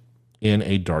bright in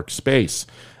a dark space.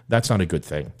 That's not a good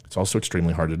thing. It's also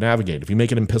extremely hard to navigate. If you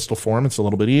make it in pistol form, it's a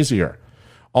little bit easier.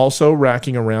 Also,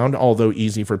 racking around, although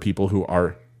easy for people who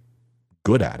are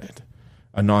good at it,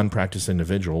 A non-practiced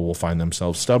individual will find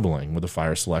themselves stumbling with a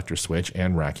fire selector switch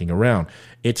and racking around.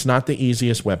 It's not the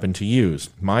easiest weapon to use.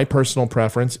 My personal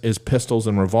preference is pistols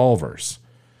and revolvers.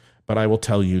 But I will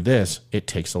tell you this, it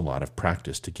takes a lot of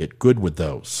practice to get good with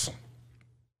those.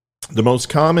 The most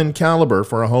common caliber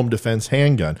for a home defense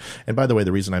handgun, and by the way,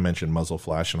 the reason I mentioned muzzle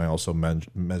flash and I also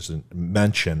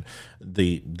mention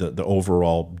the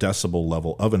overall decibel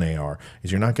level of an AR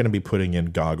is you're not going to be putting in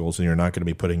goggles and you're not going to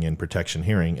be putting in protection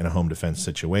hearing in a home defense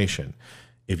situation.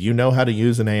 If you know how to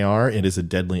use an AR, it is a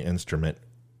deadly instrument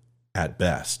at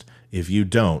best. If you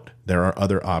don't, there are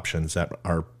other options that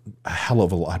are a hell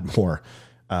of a lot more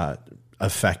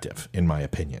effective, in my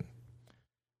opinion.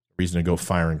 Reason to go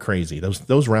firing crazy.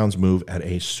 Those rounds move at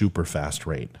a super fast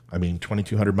rate. I mean,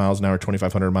 2,200 miles an hour,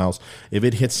 2,500 miles. If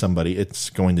it hits somebody,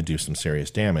 it's going to do some serious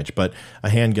damage. But a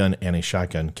handgun and a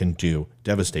shotgun can do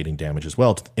devastating damage as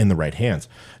well in the right hands.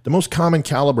 The most common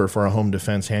caliber for a home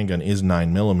defense handgun is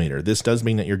 9mm. This does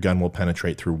mean that your gun will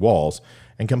penetrate through walls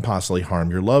and can possibly harm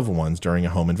your loved ones during a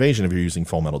home invasion if you're using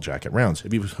full metal jacket rounds.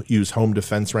 If you use home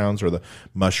defense rounds or the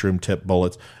mushroom tip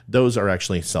bullets, those are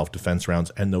actually self-defense rounds,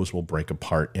 and those will break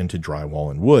apart into drywall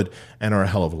and wood and are a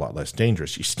hell of a lot less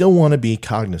dangerous. You still want to be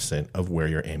cognizant of where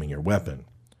you're aiming your weapon.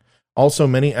 Also,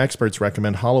 many experts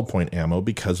recommend hollow point ammo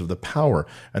because of the power,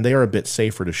 and they are a bit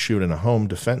safer to shoot in a home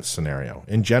defense scenario.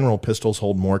 In general, pistols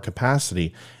hold more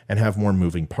capacity and have more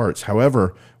moving parts.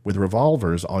 However, with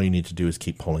revolvers, all you need to do is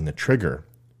keep pulling the trigger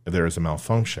if there is a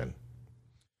malfunction.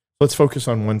 Let's focus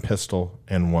on one pistol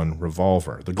and one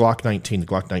revolver. The Glock 19. The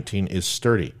Glock 19 is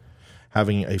sturdy,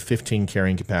 having a 15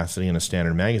 carrying capacity and a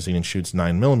standard magazine and shoots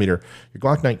 9mm. Your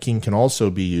Glock 19 can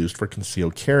also be used for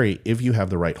concealed carry if you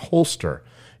have the right holster.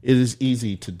 It is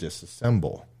easy to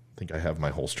disassemble. I think I have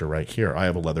my holster right here. I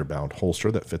have a leather-bound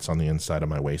holster that fits on the inside of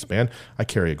my waistband. I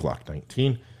carry a Glock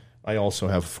 19. I also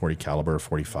have a 40 caliber,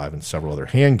 45, and several other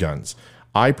handguns.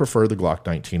 I prefer the Glock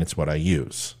 19. It's what I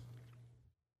use.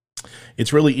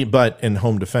 It's really, but in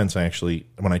home defense,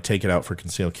 when I take it out for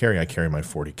concealed carry, I carry my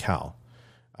 40 cal.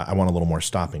 I want a little more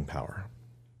stopping power.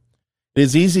 It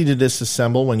is easy to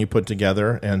disassemble when you put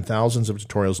together, and thousands of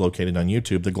tutorials located on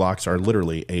YouTube. The Glocks are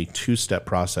literally a 2-step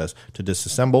process to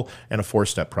disassemble and a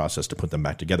 4-step process to put them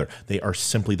back together. They are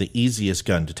simply the easiest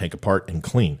gun to take apart and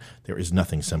clean. There is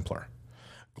nothing simpler.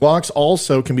 Glocks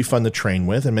also can be fun to train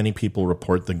with, and many people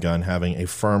report the gun having a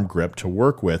firm grip to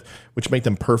work with, which make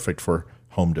them perfect for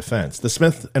home defense. The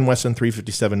Smith & Wesson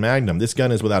 357 Magnum. This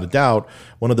gun is without a doubt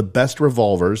one of the best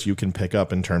revolvers you can pick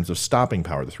up in terms of stopping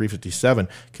power. The 357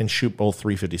 can shoot both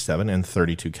 357 and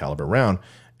 32 caliber round,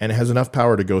 and it has enough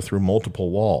power to go through multiple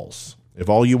walls. If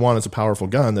all you want is a powerful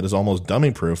gun that is almost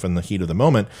dummy-proof in the heat of the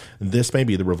moment, this may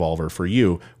be the revolver for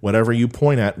you. Whatever you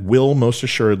point at will most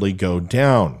assuredly go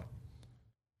down.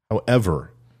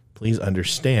 However, please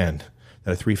understand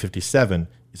that a 357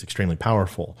 is extremely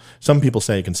powerful. Some people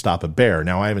say it can stop a bear.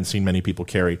 Now, I haven't seen many people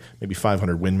carry maybe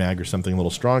 500 Win Mag or something a little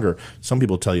stronger. Some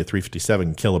people tell you 357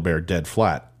 can kill a bear dead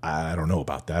flat. I don't know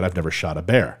about that. I've never shot a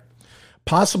bear.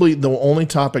 Possibly the only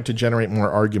topic to generate more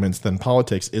arguments than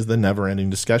politics is the never-ending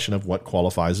discussion of what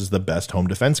qualifies as the best home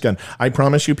defense gun. I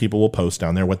promise you people will post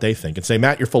down there what they think and say,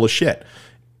 Matt, you're full of shit.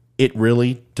 It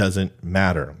really doesn't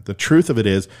matter. The truth of it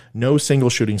is, no single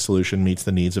shooting solution meets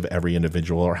the needs of every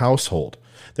individual or household.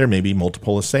 There may be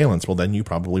multiple assailants. Well, then you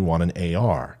probably want an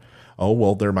AR. Oh,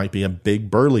 well, there might be a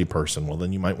big burly person. Well,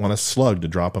 then you might want a slug to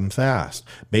drop them fast.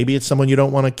 Maybe it's someone you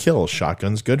don't want to kill.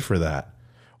 Shotgun's good for that.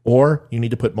 Or you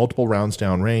need to put multiple rounds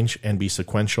down range and be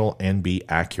sequential and be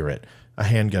accurate. A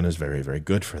handgun is very, very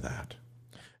good for that.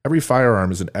 Every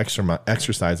firearm is an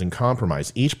exercise in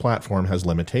compromise. Each platform has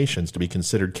limitations to be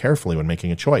considered carefully when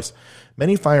making a choice.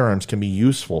 Many firearms can be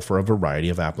useful for a variety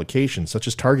of applications, such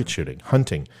as target shooting,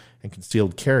 hunting, and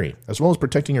concealed carry, as well as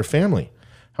protecting your family.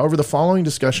 However, the following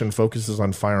discussion focuses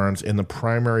on firearms in the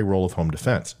primary role of home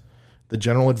defense. The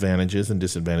general advantages and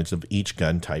disadvantages of each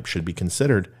gun type should be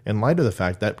considered in light of the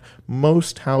fact that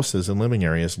most houses and living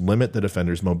areas limit the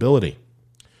defender's mobility.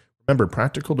 Remember,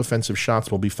 practical defensive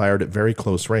shots will be fired at very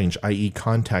close range, i.e.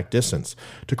 contact distance,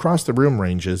 to cross the room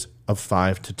ranges of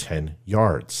 5 to 10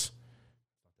 yards.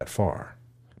 Not that far.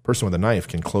 A person with a knife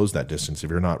can close that distance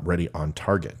if you're not ready on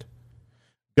target.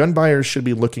 Gun buyers should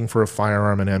be looking for a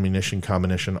firearm and ammunition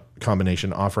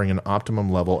combination offering an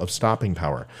optimum level of stopping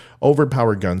power.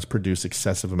 Overpowered guns produce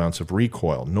excessive amounts of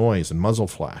recoil, noise, and muzzle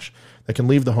flash that can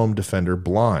leave the home defender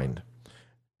blind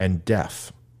and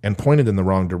deaf and pointed in the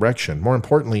wrong direction. More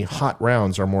importantly, hot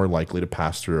rounds are more likely to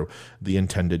pass through the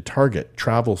intended target,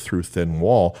 travel through thin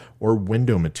wall or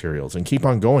window materials, and keep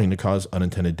on going to cause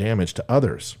unintended damage to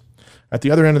others. At the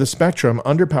other end of the spectrum,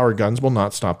 underpowered guns will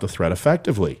not stop the threat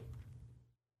effectively.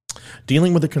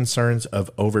 Dealing with the concerns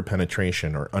of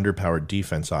overpenetration or underpowered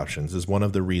defense options is one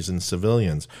of the reasons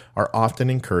civilians are often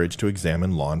encouraged to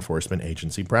examine law enforcement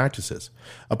agency practices.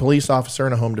 A police officer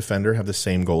and a home defender have the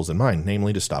same goals in mind,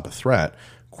 namely to stop a threat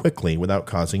quickly without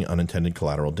causing unintended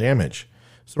collateral damage.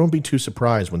 So don't be too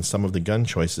surprised when some of the gun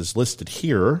choices listed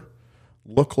here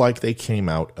look like they came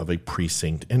out of a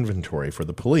precinct inventory for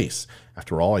the police.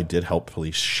 After all, I did help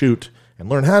police shoot and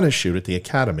learn how to shoot at the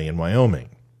academy in Wyoming.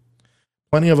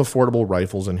 Plenty of affordable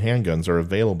rifles and handguns are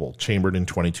available, chambered in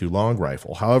 .22 long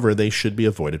rifle. However, they should be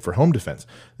avoided for home defense.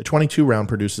 The .22 round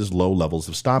produces low levels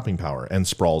of stopping power and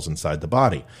sprawls inside the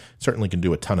body. It certainly can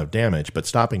do a ton of damage, but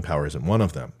stopping power isn't one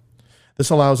of them. This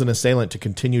allows an assailant to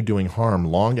continue doing harm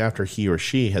long after he or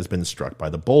she has been struck by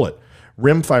the bullet.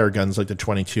 Rimfire guns like the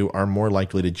 .22 are more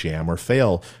likely to jam or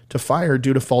fail to fire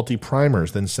due to faulty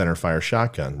primers than centerfire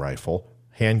shotgun, rifle,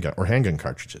 handgun, or handgun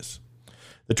cartridges.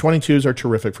 The .22s are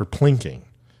terrific for plinking,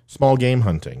 small game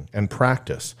hunting, and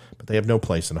practice, but they have no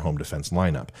place in a home defense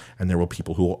lineup. And there will be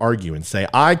people who will argue and say,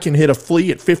 I can hit a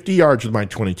flea at 50 yards with my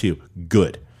 .22.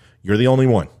 Good. You're the only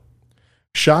one.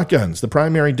 Shotguns. The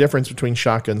primary difference between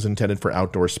shotguns intended for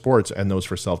outdoor sports and those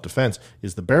for self-defense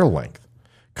is the barrel length.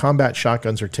 Combat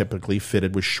shotguns are typically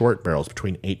fitted with short barrels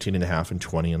between 18.5 and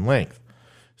 20 in length.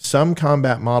 Some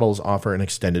combat models offer an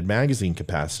extended magazine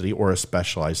capacity or a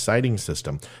specialized sighting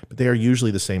system, but they are usually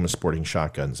the same as sporting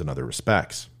shotguns in other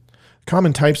respects.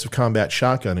 Common types of combat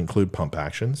shotgun include pump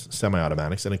actions,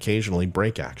 semi-automatics, and occasionally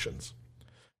break actions.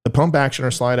 The pump action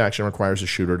or slide action requires a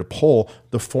shooter to pull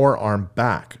the forearm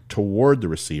back toward the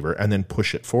receiver and then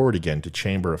push it forward again to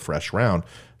chamber a fresh round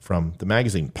from the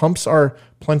magazine. Pumps are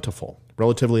plentiful,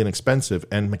 relatively inexpensive,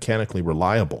 and mechanically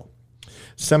reliable.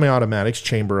 Semi-automatics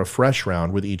chamber a fresh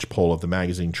round with each pull of the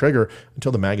magazine trigger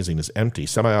until the magazine is empty.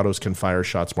 Semi-autos can fire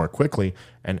shots more quickly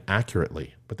and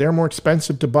accurately, but they are more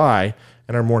expensive to buy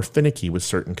and are more finicky with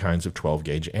certain kinds of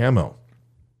 12-gauge ammo.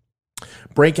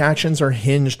 Break actions are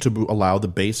hinged to allow the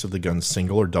base of the gun's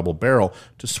single or double barrel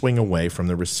to swing away from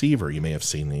the receiver. You may have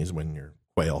seen these when you're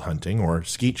quail hunting or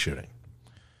skeet shooting.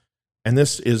 And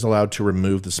this is allowed to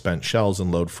remove the spent shells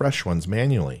and load fresh ones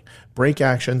manually. Break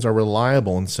actions are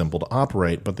reliable and simple to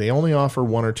operate, but they only offer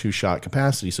 1 or 2 shot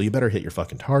capacity, so you better hit your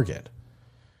fucking target.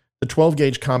 The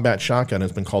 12-gauge combat shotgun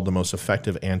has been called the most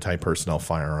effective anti-personnel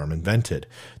firearm invented.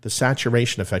 The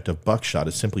saturation effect of buckshot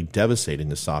is simply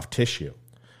devastating to soft tissue.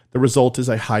 The result is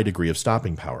a high degree of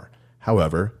stopping power.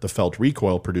 However, the felt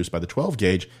recoil produced by the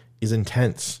 12-gauge is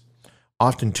intense,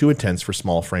 often too intense for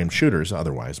small-framed shooters,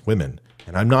 otherwise women.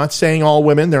 And I'm not saying all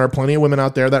women. There are plenty of women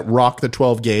out there that rock the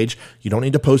 12-gauge. You don't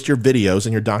need to post your videos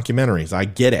and your documentaries. I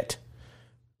get it.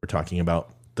 We're talking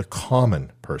about the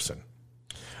common person.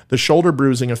 The shoulder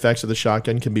bruising effects of the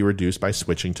shotgun can be reduced by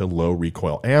switching to low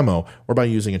recoil ammo or by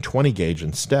using a 20-gauge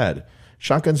instead.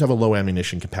 Shotguns have a low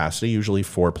ammunition capacity, usually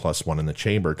 4+1 in the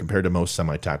chamber, compared to most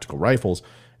semi-tactical rifles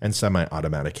and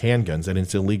semi-automatic handguns, and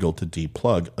it's illegal to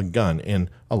deplug a gun in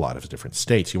a lot of different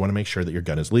states. You want to make sure that your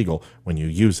gun is legal when you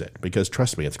use it, because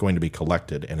trust me, it's going to be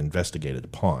collected and investigated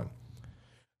upon.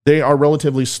 They are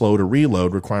relatively slow to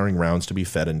reload, requiring rounds to be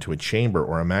fed into a chamber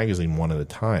or a magazine one at a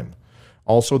time.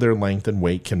 Also, their length and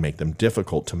weight can make them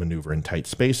difficult to maneuver in tight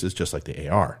spaces, just like the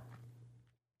AR.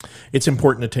 It's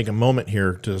important to take a moment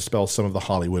here to dispel some of the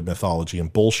Hollywood mythology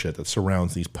and bullshit that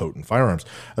surrounds these potent firearms.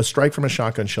 A strike from a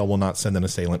shotgun shell will not send an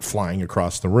assailant flying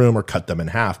across the room or cut them in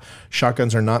half.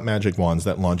 Shotguns are not magic wands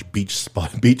that launch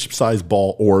beach-sized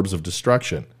ball orbs of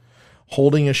destruction.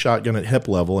 Holding a shotgun at hip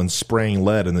level and spraying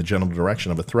lead in the general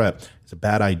direction of a threat is a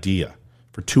bad idea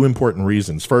for 2 important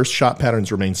reasons. First, shot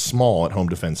patterns remain small at home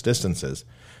defense distances.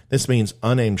 This means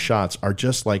unaimed shots are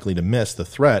just likely to miss the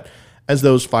threat as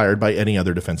those fired by any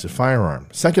other defensive firearm.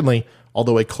 Secondly,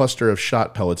 although a cluster of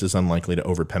shot pellets is unlikely to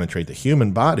overpenetrate the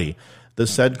human body, the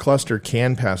said cluster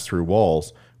can pass through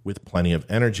walls with plenty of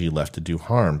energy left to do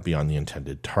harm beyond the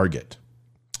intended target.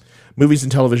 Movies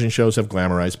and television shows have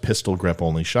glamorized pistol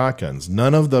grip-only shotguns.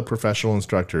 None of the professional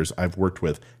instructors I've worked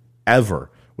with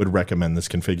ever would recommend this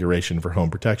configuration for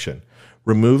home protection.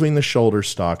 Removing the shoulder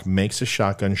stock makes a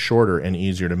shotgun shorter and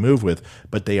easier to move with,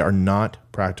 but they are not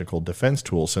practical defense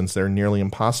tools since they're nearly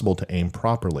impossible to aim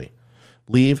properly.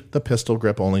 Leave the pistol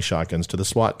grip-only shotguns to the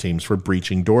SWAT teams for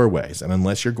breaching doorways, and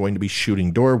unless you're going to be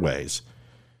shooting doorways,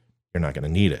 you're not going to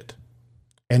need it.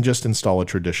 And just install a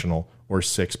traditional or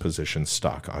 6-position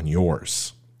stock on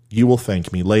yours. You will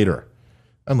thank me later,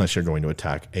 unless you're going to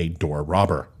attack a door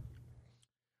robber.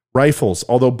 Rifles.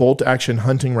 Although bolt-action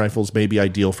hunting rifles may be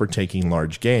ideal for taking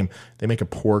large game, they make a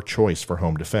poor choice for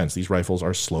home defense. These rifles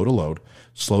are slow to load,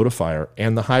 slow to fire,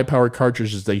 and the high-powered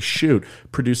cartridges they shoot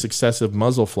produce excessive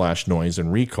muzzle flash noise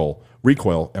and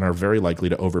recoil, and are very likely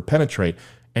to over-penetrate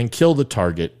and kill the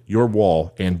target, your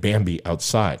wall, and Bambi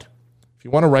outside. If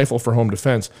you want a rifle for home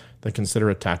defense, then consider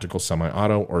a tactical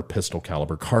semi-auto or pistol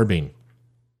caliber carbine.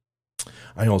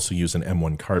 I also use an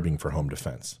M1 carbine for home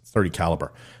defense. 30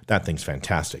 caliber. That thing's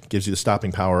fantastic. Gives you the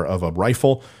stopping power of a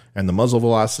rifle and the muzzle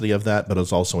velocity of that, but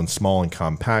it's also in small and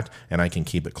compact, and I can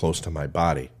keep it close to my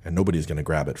body, and nobody's going to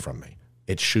grab it from me.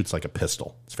 It shoots like a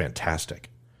pistol. It's fantastic.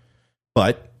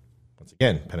 But, once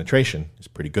again, penetration is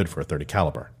pretty good for a 30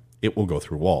 caliber. It will go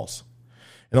through walls.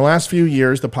 In the last few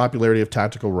years, the popularity of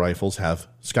tactical rifles have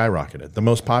skyrocketed. The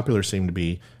most popular seem to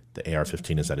be the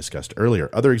AR-15, as I discussed earlier.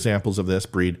 Other examples of this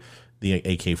breed the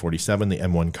AK-47, the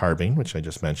M1 carbine, which I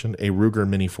just mentioned, a Ruger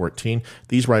Mini 14.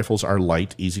 These rifles are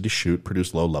light, easy to shoot,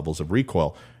 produce low levels of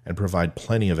recoil, and provide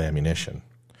plenty of ammunition.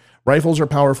 Rifles are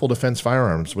powerful defense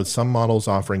firearms, with some models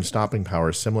offering stopping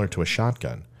power similar to a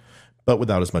shotgun, but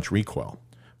without as much recoil.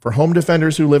 For home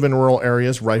defenders who live in rural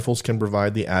areas, rifles can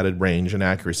provide the added range and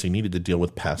accuracy needed to deal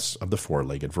with pests of the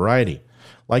four-legged variety.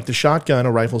 Like the shotgun,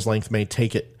 a rifle's length may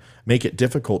make it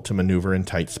difficult to maneuver in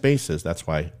tight spaces. That's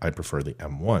why I prefer the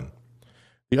M1.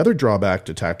 The other drawback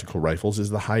to tactical rifles is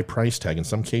the high price tag. In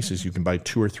some cases, you can buy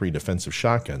 2 or 3 defensive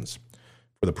shotguns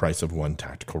for the price of one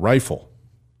tactical rifle.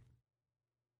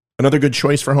 Another good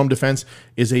choice for home defense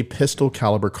is a pistol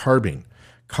caliber carbine.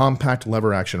 Compact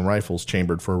lever-action rifles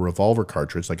chambered for a revolver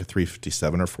cartridge like a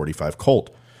 .357 or .45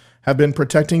 Colt have been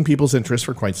protecting people's interests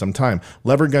for quite some time.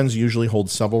 Lever guns usually hold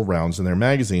several rounds in their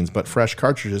magazines, but fresh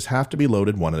cartridges have to be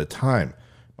loaded one at a time,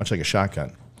 much like a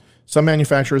shotgun. Some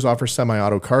manufacturers offer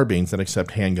semi-auto carbines that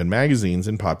accept handgun magazines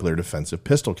in popular defensive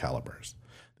pistol calibers.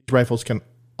 These rifles can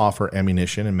offer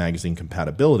ammunition and magazine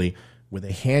compatibility with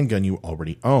a handgun you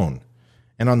already own.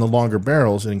 And on the longer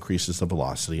barrels, it increases the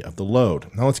velocity of the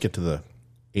load. Now let's get to the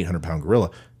 800-pound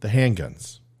gorilla, the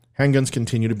handguns. Handguns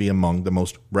continue to be among the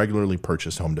most regularly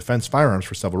purchased home defense firearms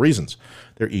for several reasons.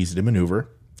 They're easy to maneuver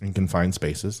in confined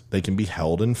spaces. They can be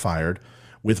held and fired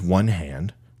with one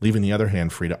hand, leaving the other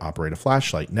hand free to operate a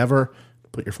flashlight. Never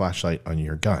put your flashlight on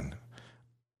your gun,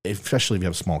 especially if you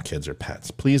have small kids or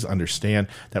pets. Please understand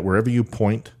that wherever you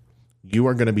point, you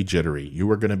are going to be jittery. You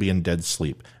are going to be in dead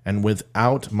sleep. And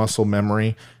without muscle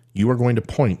memory, you are going to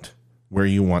point where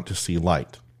you want to see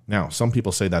light. Now, some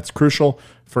people say that's crucial.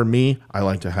 For me, I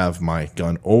like to have my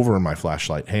gun over my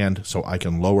flashlight hand so I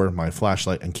can lower my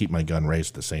flashlight and keep my gun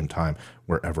raised at the same time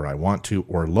wherever I want to,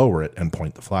 or lower it and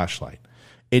point the flashlight.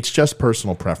 It's just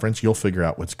personal preference. You'll figure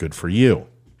out what's good for you.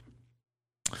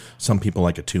 Some people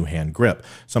like a 2-hand grip.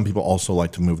 Some people also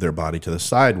like to move their body to the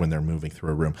side when they're moving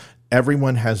through a room.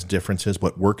 Everyone has differences.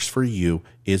 What works for you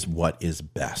is what is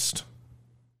best.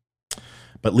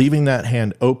 But leaving that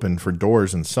hand open for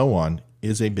doors and so on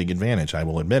is a big advantage, I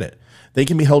will admit it. They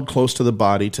can be held close to the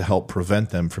body to help prevent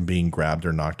them from being grabbed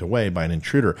or knocked away by an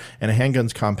intruder, and a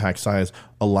handgun's compact size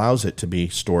allows it to be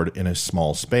stored in a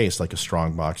small space like a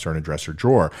strong box or in a dresser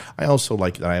drawer. I also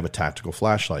like that I have a tactical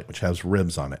flashlight which has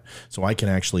ribs on it, so I can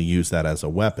actually use that as a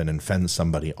weapon and fend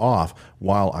somebody off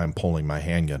while I'm pulling my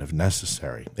handgun if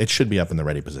necessary. It should be up in the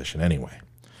ready position anyway.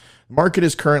 The market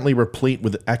is currently replete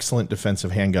with excellent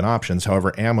defensive handgun options.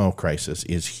 However, ammo crisis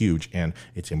is huge, and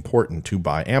it's important to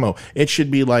buy ammo. It should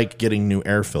be like getting new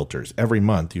air filters. Every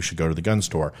month, you should go to the gun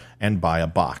store and buy a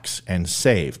box and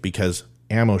save, because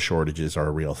ammo shortages are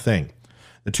a real thing.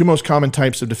 The 2 most common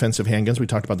types of defensive handguns, we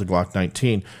talked about the Glock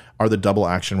 19, are the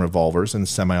double-action revolvers and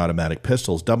semi-automatic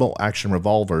pistols. Double-action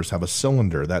revolvers have a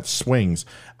cylinder that swings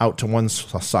out to one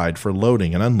side for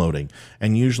loading and unloading,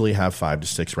 and usually have 5 to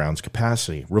 6 rounds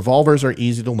capacity. Revolvers are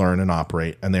easy to learn and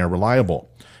operate, and they are reliable.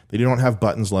 They don't have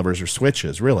buttons, levers, or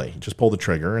switches, really. Just pull the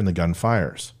trigger and the gun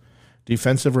fires.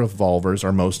 Defensive revolvers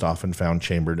are most often found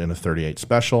chambered in a .38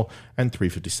 Special and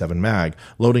 .357 mag.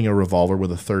 Loading a revolver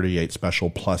with a .38 Special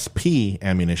plus P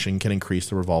ammunition can increase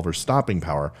the revolver's stopping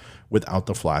power without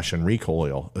the flash and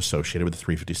recoil associated with the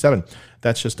 .357.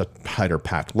 That's just a tighter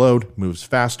packed load, moves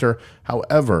faster.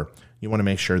 However, you want to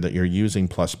make sure that you're using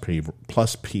plus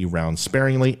P rounds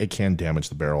sparingly. It can damage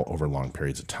the barrel over long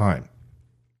periods of time.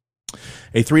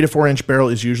 A 3 to 4 inch barrel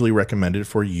is usually recommended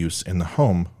for use in the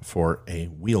home for a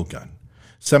wheel gun.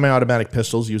 Semi-automatic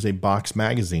pistols use a box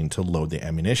magazine to load the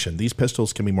ammunition. These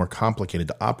pistols can be more complicated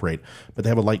to operate, but they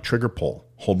have a light trigger pull,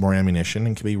 hold more ammunition,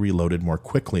 and can be reloaded more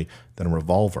quickly than a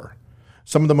revolver.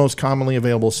 Some of the most commonly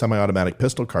available semi-automatic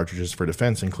pistol cartridges for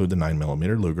defense include the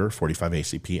 9mm Luger, .45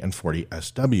 ACP, and .40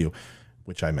 SW.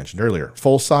 which I mentioned earlier.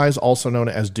 Full size, also known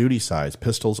as duty size,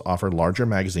 pistols offer larger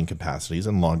magazine capacities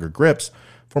and longer grips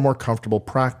for more comfortable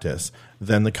practice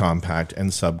than the compact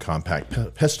and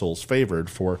subcompact pistols favored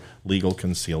for legal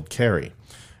concealed carry.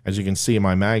 As you can see,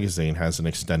 my magazine has an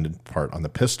extended part on the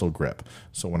pistol grip.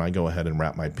 So when I go ahead and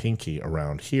wrap my pinky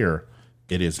around here,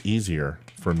 it is easier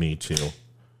for me to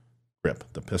grip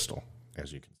the pistol,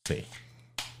 as you can see.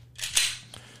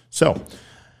 So,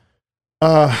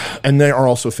 and they are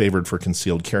also favored for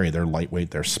concealed carry. They're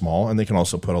lightweight, they're small, and they can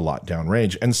also put a lot down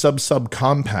range. And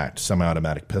subcompact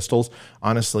semi-automatic pistols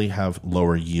honestly have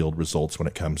lower yield results when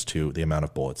it comes to the amount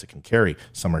of bullets it can carry.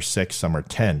 Some are 6, some are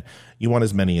 10. You want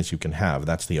as many as you can have.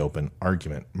 That's the open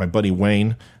argument. My buddy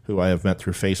Wayne, who I have met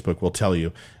through Facebook, will tell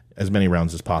you, as many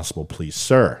rounds as possible, please,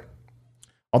 sir.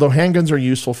 Although handguns are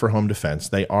useful for home defense,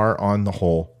 they are, on the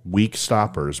whole, weak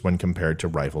stoppers when compared to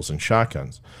rifles and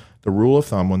shotguns. The rule of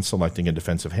thumb when selecting a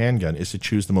defensive handgun is to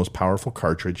choose the most powerful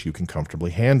cartridge you can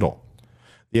comfortably handle.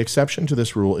 The exception to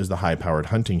this rule is the high-powered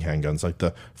hunting handguns like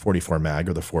the 44 Mag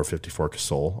or the 454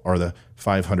 Casull or the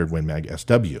 500 Win Mag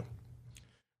SW,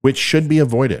 which should be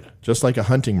avoided. Just like a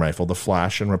hunting rifle, the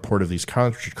flash and report of these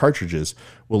cartridges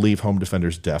will leave home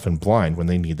defenders deaf and blind when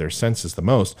they need their senses the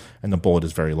most, and the bullet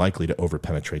is very likely to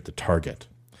overpenetrate the target.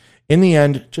 In the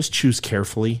end, just choose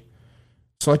carefully.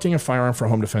 Selecting a firearm for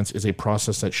home defense is a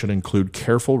process that should include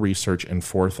careful research and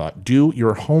forethought. Do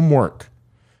your homework.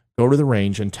 Go to the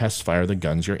range and test fire the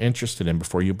guns you're interested in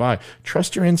before you buy.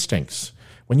 Trust your instincts.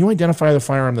 When you identify the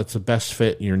firearm that's the best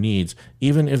fit your needs,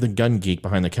 even if the gun geek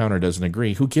behind the counter doesn't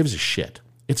agree, who gives a shit?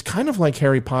 It's kind of like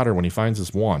Harry Potter when he finds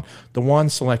his wand. The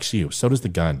wand selects you, so does the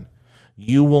gun.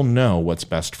 You will know what's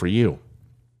best for you.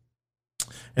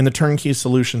 In the turnkey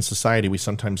solution society, we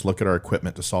sometimes look at our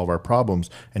equipment to solve our problems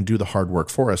and do the hard work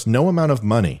for us. No amount of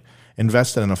money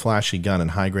invested in a flashy gun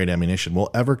and high-grade ammunition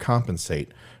will ever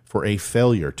compensate for a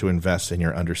failure to invest in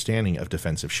your understanding of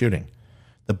defensive shooting.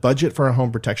 The budget for a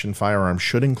home protection firearm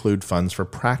should include funds for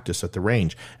practice at the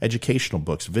range, educational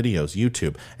books, videos,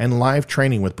 YouTube, and live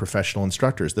training with professional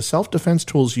instructors. The self-defense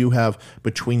tools you have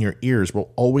between your ears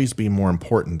will always be more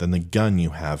important than the gun you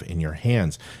have in your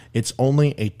hands. It's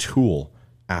only a tool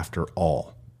after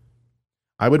all.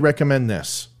 I would recommend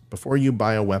this. Before you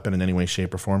buy a weapon in any way,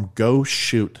 shape, or form, go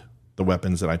shoot the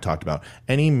weapons that I talked about.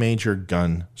 Any major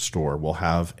gun store will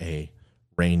have a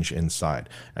range inside,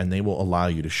 and they will allow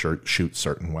you to shoot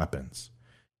certain weapons.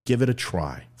 Give it a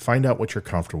try. Find out what you're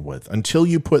comfortable with. Until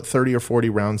you put 30 or 40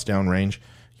 rounds down range,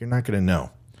 you're not going to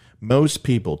know. Most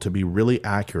people, to be really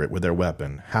accurate with their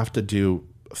weapon, have to do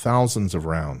thousands of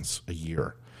rounds a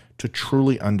year to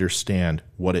truly understand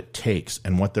what it takes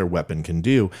and what their weapon can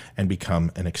do and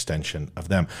become an extension of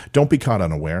them. Don't be caught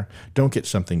unaware. Don't get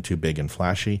something too big and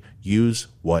flashy. Use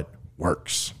what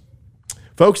works.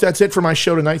 Folks, that's it for my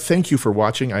show tonight. Thank you for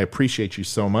watching. I appreciate you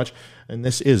so much. And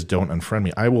this is Don't Unfriend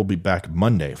Me. I will be back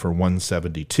Monday for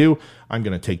 172. I'm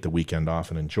going to take the weekend off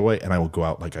and enjoy, and I will go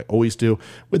out like I always do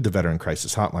with the Veteran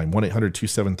Crisis Hotline,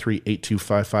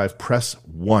 1-800-273-8255. Press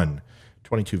 1.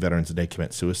 22 veterans a day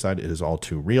commit suicide. It is all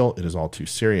too real. It is all too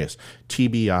serious.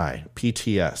 TBI,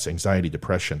 PTS, anxiety,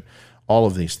 depression, all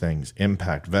of these things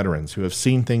impact veterans who have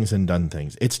seen things and done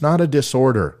things. It's not a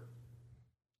disorder.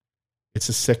 It's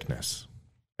a sickness.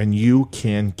 And you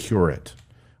can cure it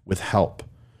with help.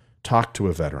 Talk to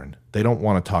a veteran. They don't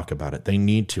want to talk about it. They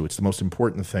need to. It's the most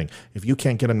important thing. If you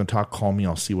can't get them to talk, call me.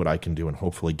 I'll see what I can do and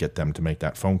hopefully get them to make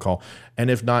that phone call. And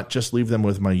if not, just leave them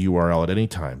with my URL at any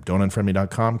time.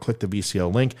 Don'tUnfriendMe.com. Click the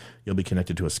VCL link. You'll be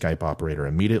connected to a Skype operator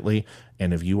immediately.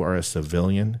 And if you are a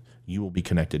civilian, you will be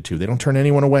connected to. They don't turn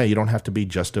anyone away. You don't have to be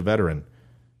just a veteran.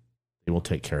 They will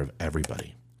take care of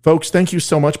everybody. Folks, thank you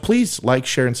so much. Please like,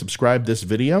 share, and subscribe this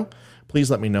video. Please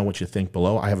let me know what you think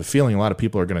below. I have a feeling a lot of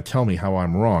people are going to tell me how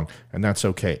I'm wrong, and that's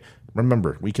okay.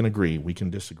 Remember, we can agree, we can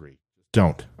disagree.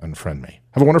 Don't unfriend me.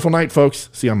 Have a wonderful night, folks.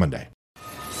 See you on Monday.